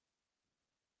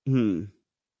hmm.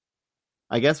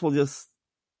 I guess we'll just.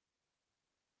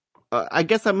 I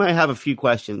guess I might have a few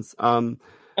questions.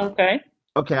 Okay.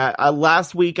 Okay.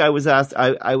 Last week I was asked.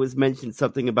 I was mentioned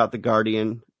something about the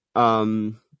Guardian.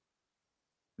 Um.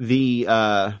 The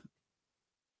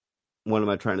What am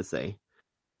I trying to say?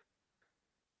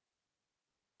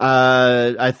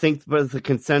 I think the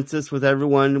consensus with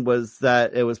everyone was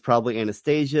that it was probably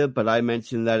Anastasia, but I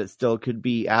mentioned that it still could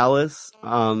be Alice.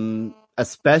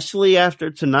 Especially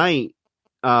after tonight.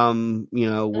 Hmm.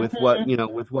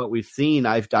 With what we've seen,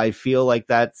 I feel like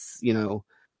that's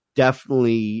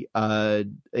definitely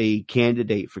a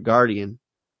candidate for Guardian.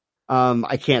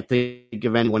 I can't think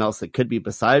of anyone else that could be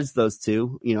besides those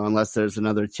two, unless there's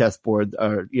another chessboard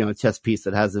or chess piece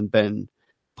that hasn't been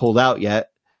pulled out yet.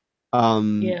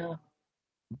 Um, Yeah.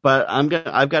 but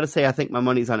I've got to say, I think my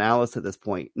money's on Alice at this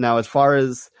point. Now, as far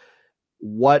as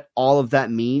what all of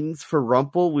that means for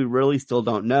Rumple, we really still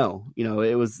don't know.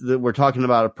 We're talking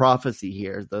about a prophecy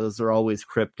here. Those are always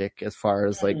cryptic as far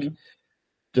as like, Hmm.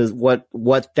 does what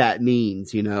that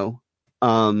means.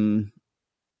 Um,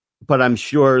 but I'm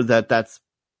sure that that's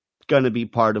going to be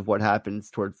part of what happens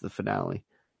towards the finale,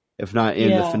 if not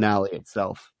in the Yeah. finale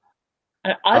itself.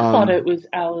 I thought it Um, was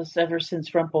Alice ever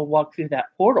since Rumple walked through that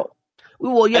portal.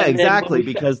 well, yeah, And then when exactly, we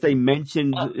found, because they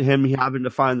mentioned him having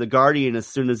to find the Guardian as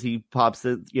soon as he pops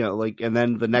it, and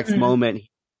then the next mhm, moment,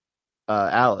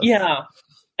 Alice. yeah.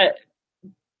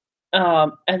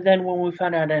 Uh, and then when we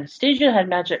found out Anastasia had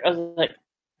magic, I was like,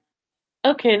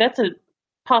 okay, that's a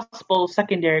possible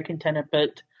secondary contender,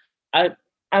 but I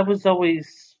I was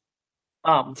always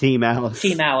um Team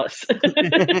Team Alice. Alice.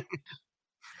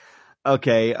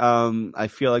 Okay, I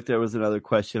feel like there was another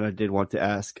question I did want to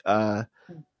ask.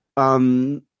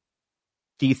 Um,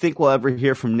 do you think we'll ever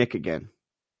hear from Nick again?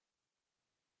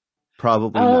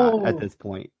 Probably not at Oh, this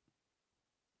point.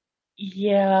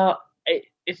 yeah.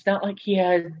 It's not like he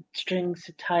had strings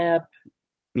to tie up,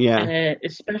 Yeah, and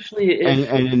especially and if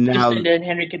and now, Jacinda and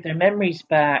Henry get their memories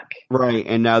back. right,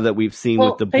 and now that we've seen with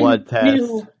Well, the they blood test,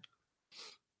 knew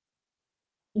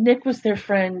Nick was their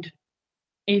friend,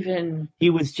 even he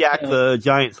was you Jack know, the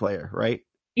Giant Slayer, right?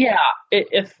 yeah.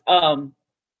 If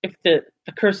the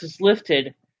curse is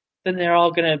lifted, then they're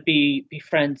all gonna be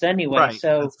friends anyway. Right,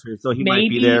 So that's true. So he might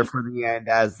be there maybe, for the end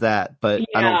as that, but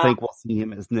I don't yeah, think we'll see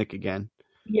him as Nick again.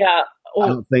 yeah. I Well,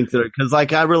 don't think there because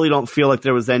I really don't feel like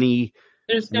there was any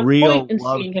there's no point real in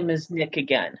love. seeing him as Nick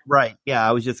again. Right. Yeah,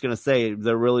 I was just gonna say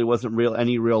there really wasn't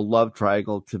any real love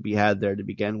triangle to be had there to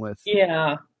begin with.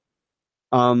 Yeah.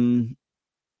 Um,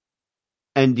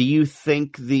 and do you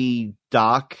think the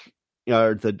doc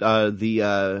or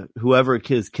the whoever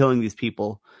is killing these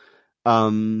people,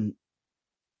 um,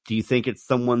 do you think it's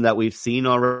someone that we've seen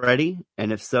already?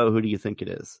 And if so, who do you think it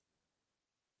is?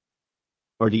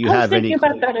 Or do you I was have any thinking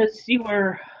about clue? that as you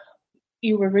were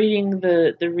you were reading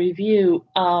the review,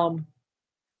 I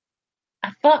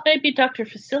thought maybe Dr.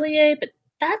 Facilier, but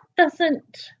that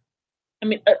doesn't. I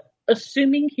mean,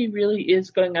 assuming he really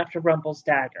is going after Rumple's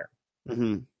dagger,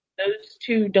 Mm-hmm. those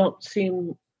two don't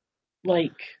seem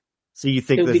like So you they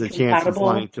think would be there's a chance he's compatible,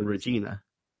 lying to Regina?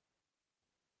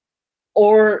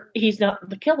 or he's not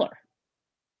the killer.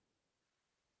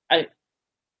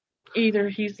 Either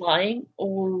he's lying,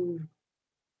 or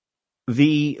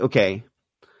Okay.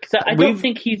 because I don't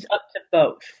think he's up to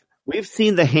both. We've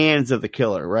seen the hands of the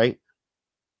killer, right?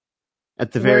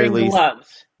 At the very Wearing least,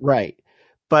 gloves. right?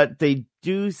 But they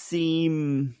do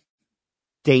seem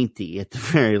dainty at the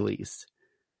very least.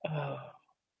 Oh.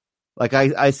 Like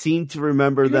I seem to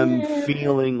remember them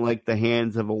feeling like the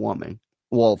hands of a woman.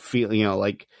 Well,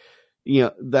 like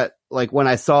that, like when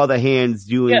I saw the hands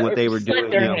doing what they were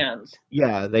doing. Hands.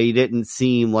 Yeah, they didn't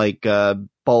seem like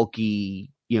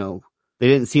bulky. They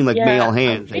didn't seem like male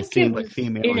hands. They seemed like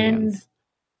female hands.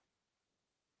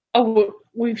 Oh,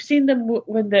 we've seen them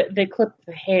when they clip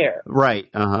the hair. Right.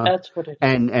 Uh-huh. That's what it is.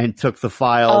 And took the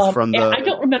files from the. I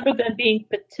don't remember them being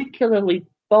particularly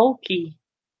bulky,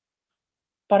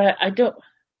 but I don't.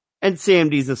 And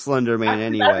Samdi's a slender man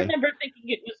anyway. I remember thinking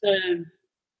it was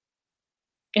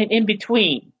an in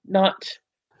between, not.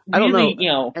 Really, I don't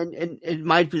know. And it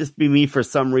might just be me for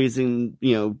some reason,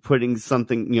 putting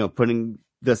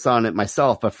this on it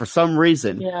myself, but for some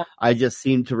reason, I just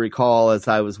seem to recall as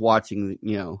I was watching,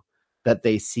 that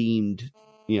they seemed,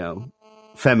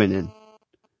 feminine.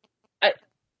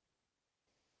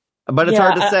 But it's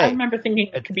hard to say. I remember thinking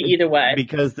it could be either way.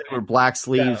 Because they were black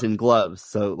sleeves and gloves.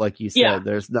 So, like you said,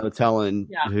 there's no telling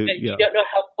who. You don't know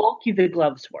how bulky the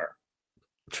gloves were.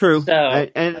 True. So,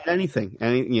 and anything.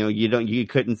 You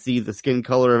couldn't see the skin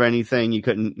color of anything. You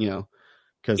couldn't,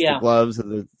 because the gloves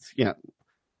and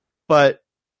But,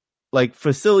 like,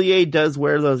 Facilier does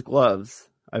wear those gloves,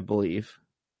 I believe.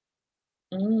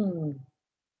 Well,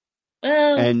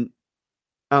 and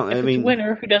it's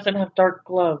winter, who doesn't have dark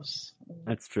gloves?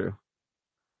 That's true.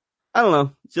 I don't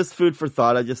know. Just food for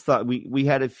thought. I just thought we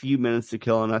had a few minutes to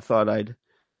kill, and I thought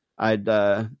I'd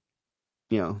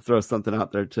throw something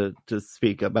out there to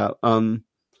speak about.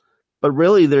 But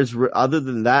really, other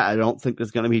than that, I don't think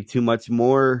there's going to be too much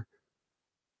more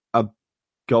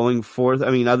going forth. I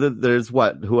mean, there's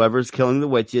whoever's killing the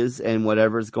witches and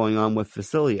whatever's going on with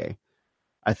Facilier.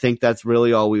 I think that's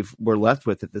really all we're left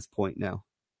with at this point now.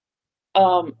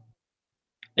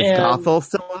 Is Gothel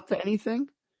still up to anything?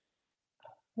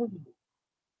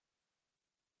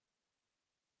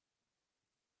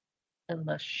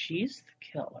 Unless she's the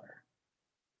killer.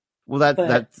 Well,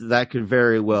 that could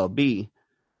very well be,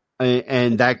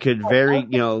 and that could very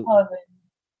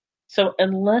So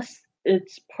unless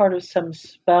it's part of some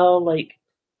spell, like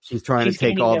she's trying to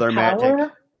take all their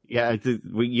magic. Yeah,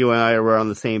 you and I were on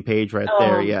the same page right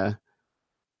there. Yeah,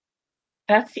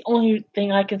 that's the only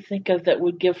thing I can think of that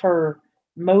would give her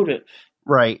motive.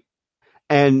 Right.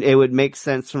 And it would make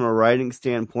sense from a writing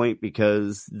standpoint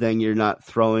because then you're not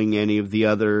throwing any of the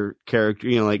other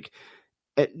characters,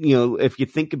 if you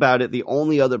think about it, the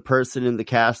only other person in the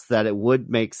cast that it would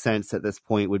make sense at this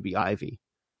point would be Ivy.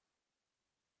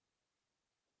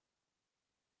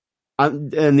 And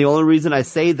the only reason I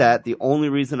say that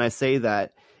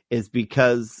is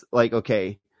because,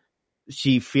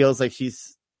 she feels like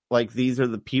she's like, these are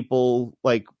the people,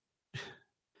 like,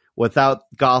 without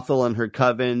Gothel and her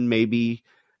coven, maybe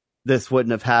this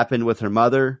wouldn't have happened with her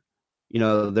mother.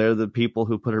 They're the people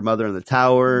who put her mother in the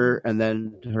tower, and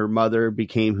then her mother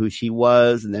became who she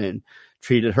was, and then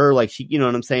treated her like she, you know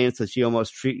what I'm saying? So she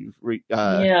almost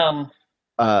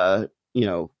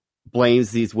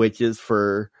blames these witches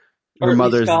for her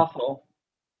mother's Gothel.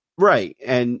 Right,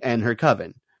 and her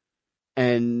coven.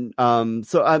 And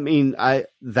so I mean,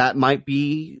 that might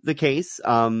be the case.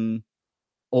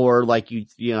 Or like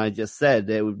I just said,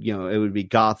 it would be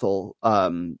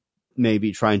Gothel,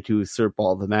 maybe trying to usurp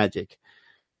all the magic.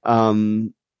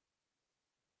 But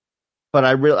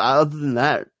other than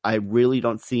that, I really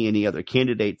don't see any other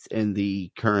candidates in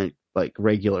the current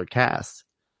regular cast.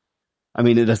 I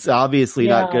mean, it's obviously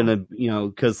not gonna,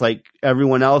 because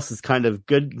everyone else is kind of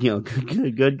good,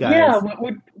 good guys. Yeah,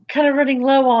 we're kind of running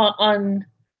low on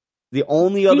the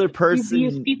only other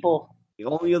person. People. The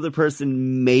only other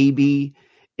person maybe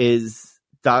is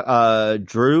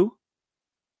Drew,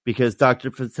 because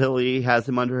Dr. Facilier has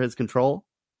him under his control.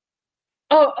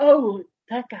 Oh,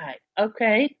 that guy.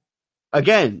 Okay.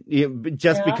 Again,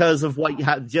 because of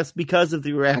just because of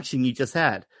the reaction you just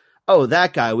had. Oh,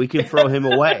 that guy, we can throw him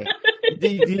away. Do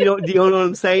you know what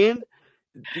I'm saying?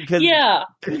 because Yeah.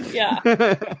 Yeah. We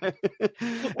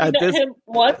at met this him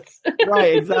once.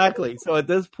 right, exactly. So at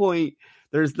this point,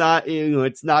 there's not,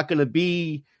 it's not going to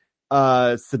be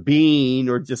Sabine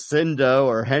or Jacinda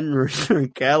or Henry or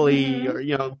Kelly Hmm.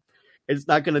 or it's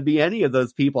not going to be any of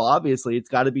those people. Obviously, it's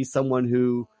got to be someone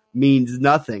who means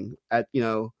nothing and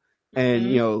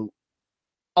Hmm.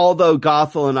 although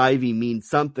Gothel and Ivy mean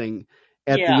something,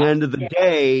 at the Yeah. end of the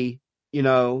day,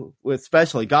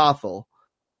 especially Gothel.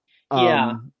 Yeah.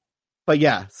 Um, but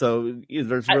yeah, so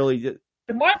there's I, really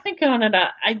the more I think on it,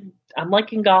 I'm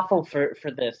liking Gothel for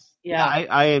this. yeah, Yeah.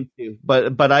 I am too.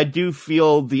 But I do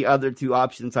feel the other two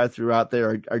options I threw out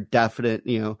there are definite,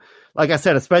 like I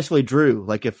said, especially Drew.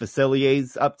 Like if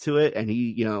Facilier's up to it and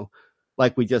he,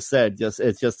 like we just said,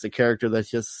 it's just a character that's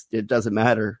just it doesn't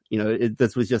matter.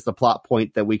 This was just a plot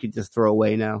point that we could just throw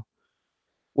away now.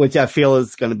 Which I feel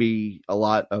is going to be a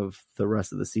lot of the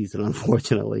rest of the season,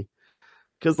 unfortunately.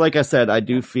 Because, like I said, I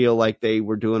do feel like they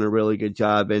were doing a really good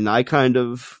job, and I kind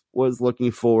of was looking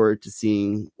forward to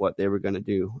seeing what they were going to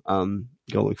do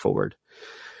going forward.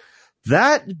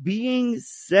 That being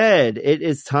said, it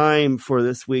is time for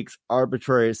this week's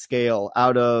arbitrary scale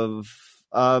out of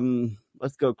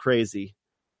let's go crazy.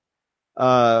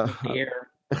 Oh dear.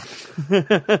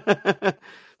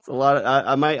 It's a lot of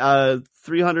I might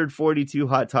 342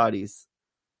 hot toddies.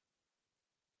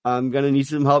 I'm gonna need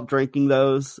some help drinking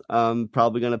those. I'm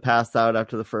probably gonna pass out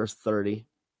after the first 30.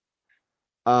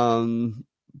 Um,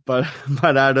 but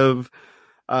but out of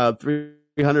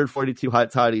 342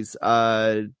 hot toddies,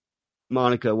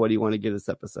 Monica, what do you want to give this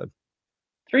episode?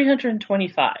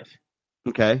 325.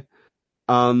 Okay.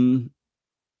 Um,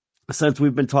 since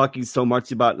we've been talking so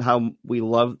much about how we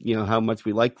love, how much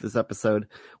we like this episode,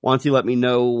 why don't you let me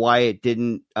know why it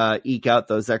didn't eke out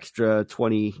those extra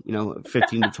 20,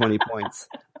 15 to 20 points?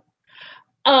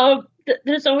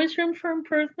 There's always room for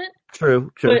improvement,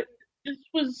 True, true. but this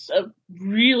was a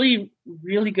really,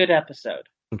 really good episode.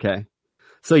 Okay.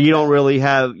 So you don't really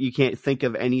you can't think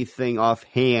of anything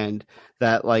offhand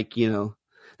that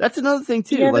that's another thing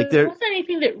too. Yeah, Like there there, wasn't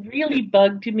anything that really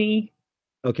bugged me.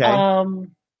 okay.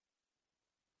 Um,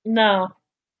 no.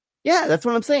 Yeah, that's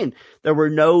what I'm saying. There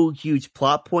were no huge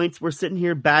plot points we're sitting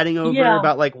here batting over Yeah.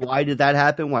 about like, why did that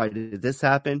happen? Why did this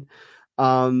happen?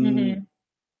 Um, Mhm.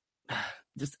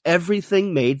 just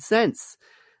everything made sense.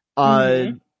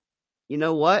 Mhm. You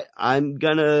know what? I'm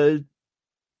gonna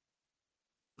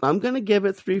give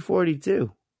it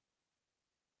 342.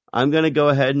 I'm going to go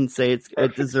ahead and say it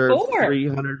Perfect deserves score.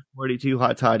 342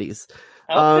 hot toddies.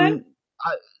 Okay.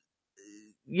 I,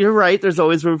 you're right. There's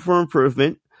always room for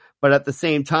improvement, but at the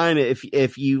same time, if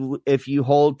you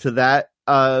hold to that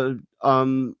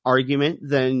argument,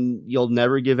 then you'll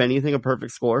never give anything a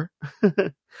perfect score.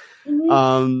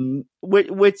 Mhm.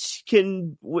 Which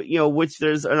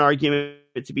there's an argument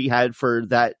to be had for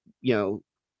that,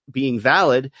 being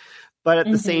valid. But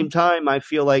at the same Mhm. time, I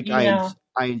feel like Yeah.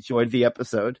 I enjoyed the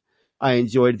episode. I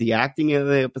enjoyed the acting of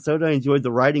the episode. I enjoyed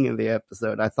the writing of the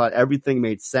episode. I thought everything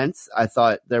made sense. I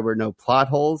thought there were no plot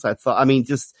holes.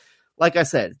 Just like I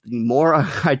said, the more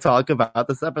I talk about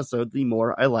this episode, the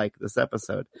more I like this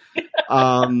episode.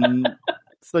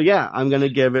 So yeah, I'm going to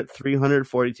give it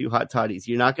 342 hot toddies.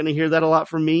 You're not going to hear that a lot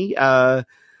from me. I'm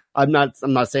not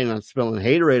saying I'm spilling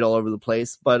haterade all over the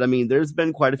place, but I mean, there's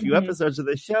been quite a few Mhm. episodes of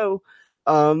this show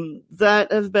that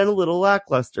have been a little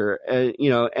lackluster,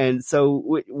 and so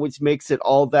which makes it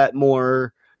all that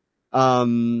more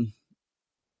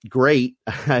great.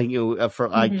 I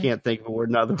Mhm. can't think of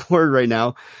another word right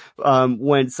now.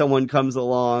 When someone comes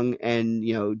along and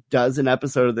does an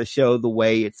episode of the show the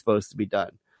way it's supposed to be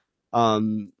done.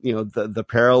 The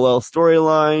parallel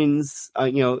storylines.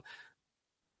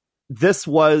 This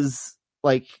was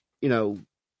like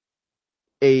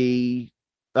a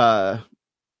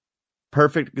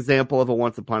perfect example of a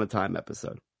Once Upon a Time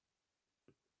episode.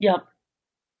 Yep.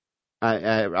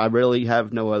 I really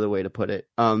have no other way to put it.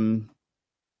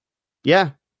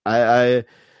 Yeah, I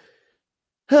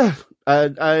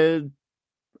I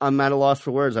I'm at a loss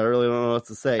for words. I really don't know what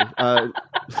to say.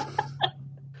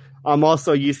 I'm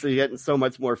also used to getting so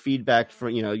much more feedback from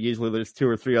usually there's 2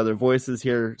 or 3 other voices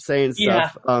here saying Yeah.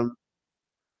 stuff.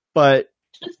 But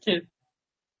Just to.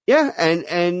 yeah,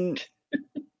 and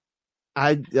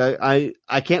I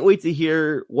can't wait to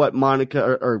hear what Monica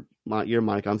or you're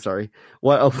Monica. I'm sorry.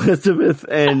 What Elizabeth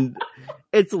and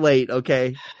it's late.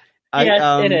 Okay.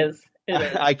 Yes, it is. It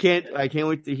is. I can't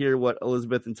wait to hear what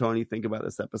Elizabeth and Tony think about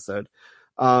this episode.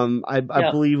 I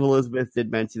Yep. believe Elizabeth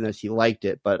did mention that she liked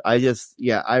it, but I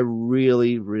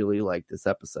really, really liked this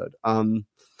episode.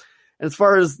 as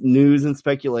far as news and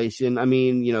speculation, I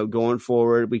mean, going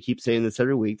forward, we keep saying this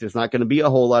every week. There's not going to be a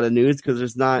whole lot of news because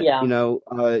there's not,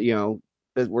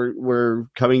 that we're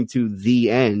coming to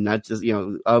the end, not just,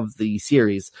 of the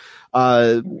series.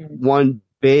 One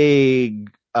big,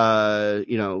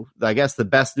 I guess the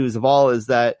best news of all is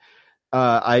that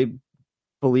I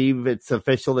believe it's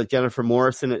official that Jennifer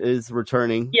Morrison is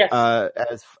returning. Yes.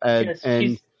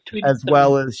 As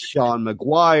well as Sean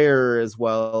McGuire, as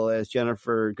well as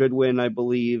Jennifer Goodwin, I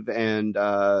believe, and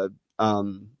Josh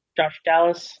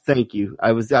Dallas. Thank you. I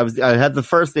had the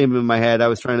first name in my head. I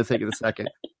was trying to think of the second.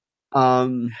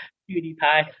 Beauty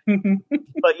pie.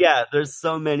 But yeah, there's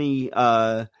so many.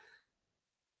 I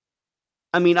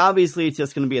mean, obviously, it's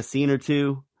just going to be a scene or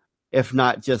two, if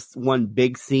not just one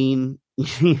big scene.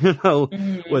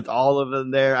 With all of them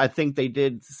there. I think they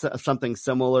did something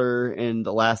similar in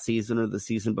the last season or the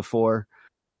season before,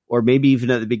 or maybe even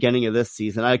at the beginning of this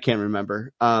season. I can't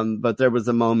remember. But there was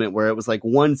a moment where it was like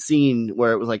one scene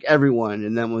where it was like everyone,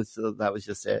 and then that was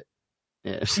just it.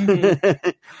 Yeah.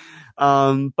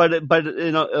 But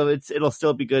it'll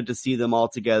still be good to see them all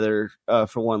together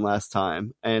for one last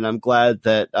time, and I'm glad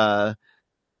that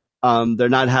they're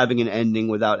not having an ending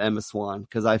without Emma Swan,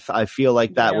 because I feel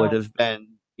like that would have been,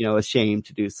 a shame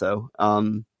to do so.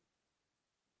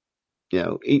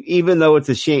 Even though it's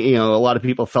a shame, a lot of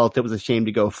people felt it was a shame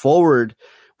to go forward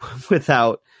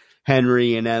without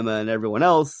Henry and Emma and everyone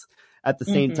else. At the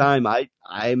same time,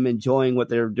 I'm enjoying what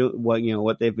they're doing,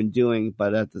 what they've been doing,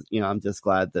 but I'm just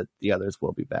glad that the others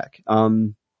will be back.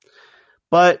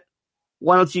 But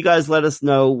why don't you guys let us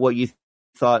know what you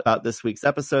thought about this week's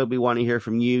episode? We want to hear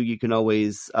from you. You can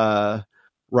always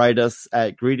write us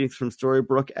at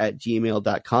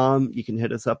greetingsfromstorybrook@gmail.com. You can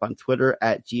hit us up on Twitter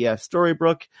at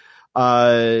GFStorybrook.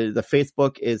 The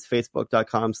Facebook is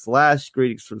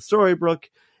facebook.com/greetingsfromstorybrook.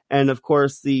 And of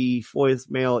course, the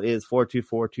voicemail is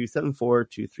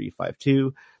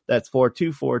 424-274-2352. That's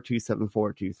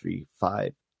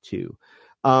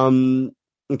 424-274-2352.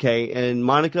 Okay. And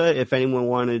Monica, if anyone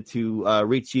wanted to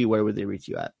reach you, where would they reach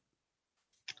you at?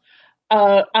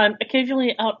 I'm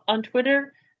occasionally out on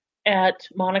Twitter at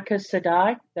Monica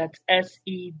Sedai. That's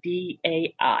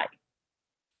Sedai.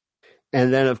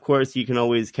 And then, of course, you can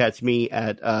always catch me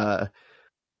at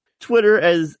Twitter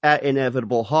as at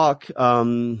Inevitable Hawk.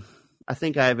 I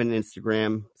think I have an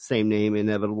Instagram, same name,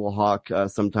 Inevitable Hawk.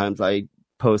 Sometimes I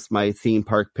post my theme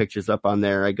park pictures up on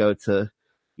there. I go to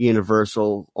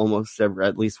Universal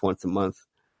at least once a month.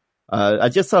 I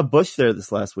just saw Bush there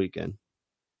this last weekend.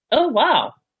 Oh,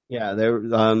 wow. Yeah,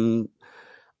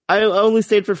 I only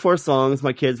stayed for 4 songs.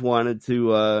 My kids wanted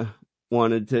to,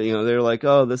 they were like,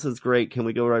 "Oh, this is great. Can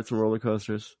we go ride some roller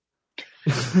coasters?"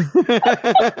 I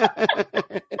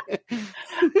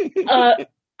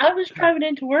was driving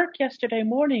into work yesterday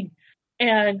morning,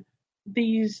 and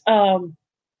these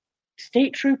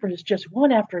state troopers, just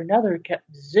one after another,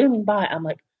 kept zooming by. I'm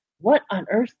like, what on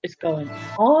earth is going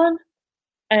on?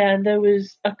 And there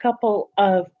was a couple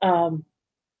of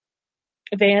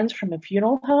vans from a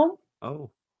funeral home.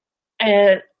 Oh.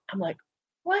 And I'm like,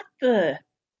 what the?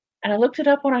 And I looked it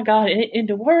up when I got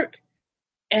into work,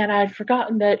 and I'd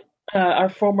forgotten that our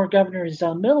former governor,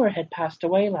 Zell Miller, had passed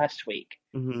away last week.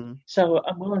 Mm-hmm. So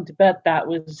I'm willing to bet that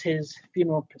was his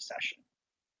funeral procession.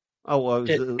 Oh, well,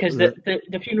 because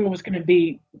the funeral was going to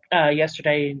be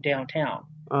yesterday in downtown.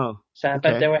 Oh, so I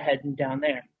bet they were heading down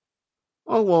there.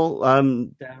 Oh well, so,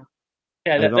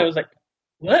 yeah, that was like,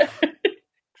 what? It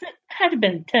had to have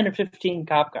been 10 or 15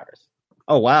 cop cars.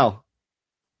 Oh wow.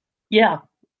 Yeah.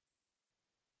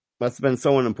 Must have been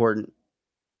someone important.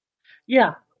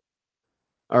 Yeah.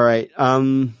 All right.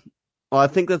 Well, I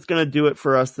think that's gonna do it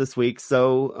for us this week.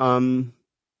 So,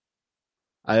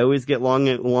 I always get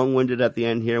long-winded at the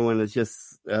end here when it's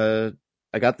just I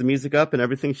got the music up and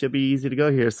everything should be easy to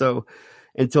go here. So,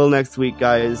 until next week,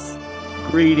 guys.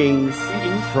 Greetings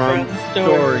from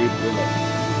Storybrooke.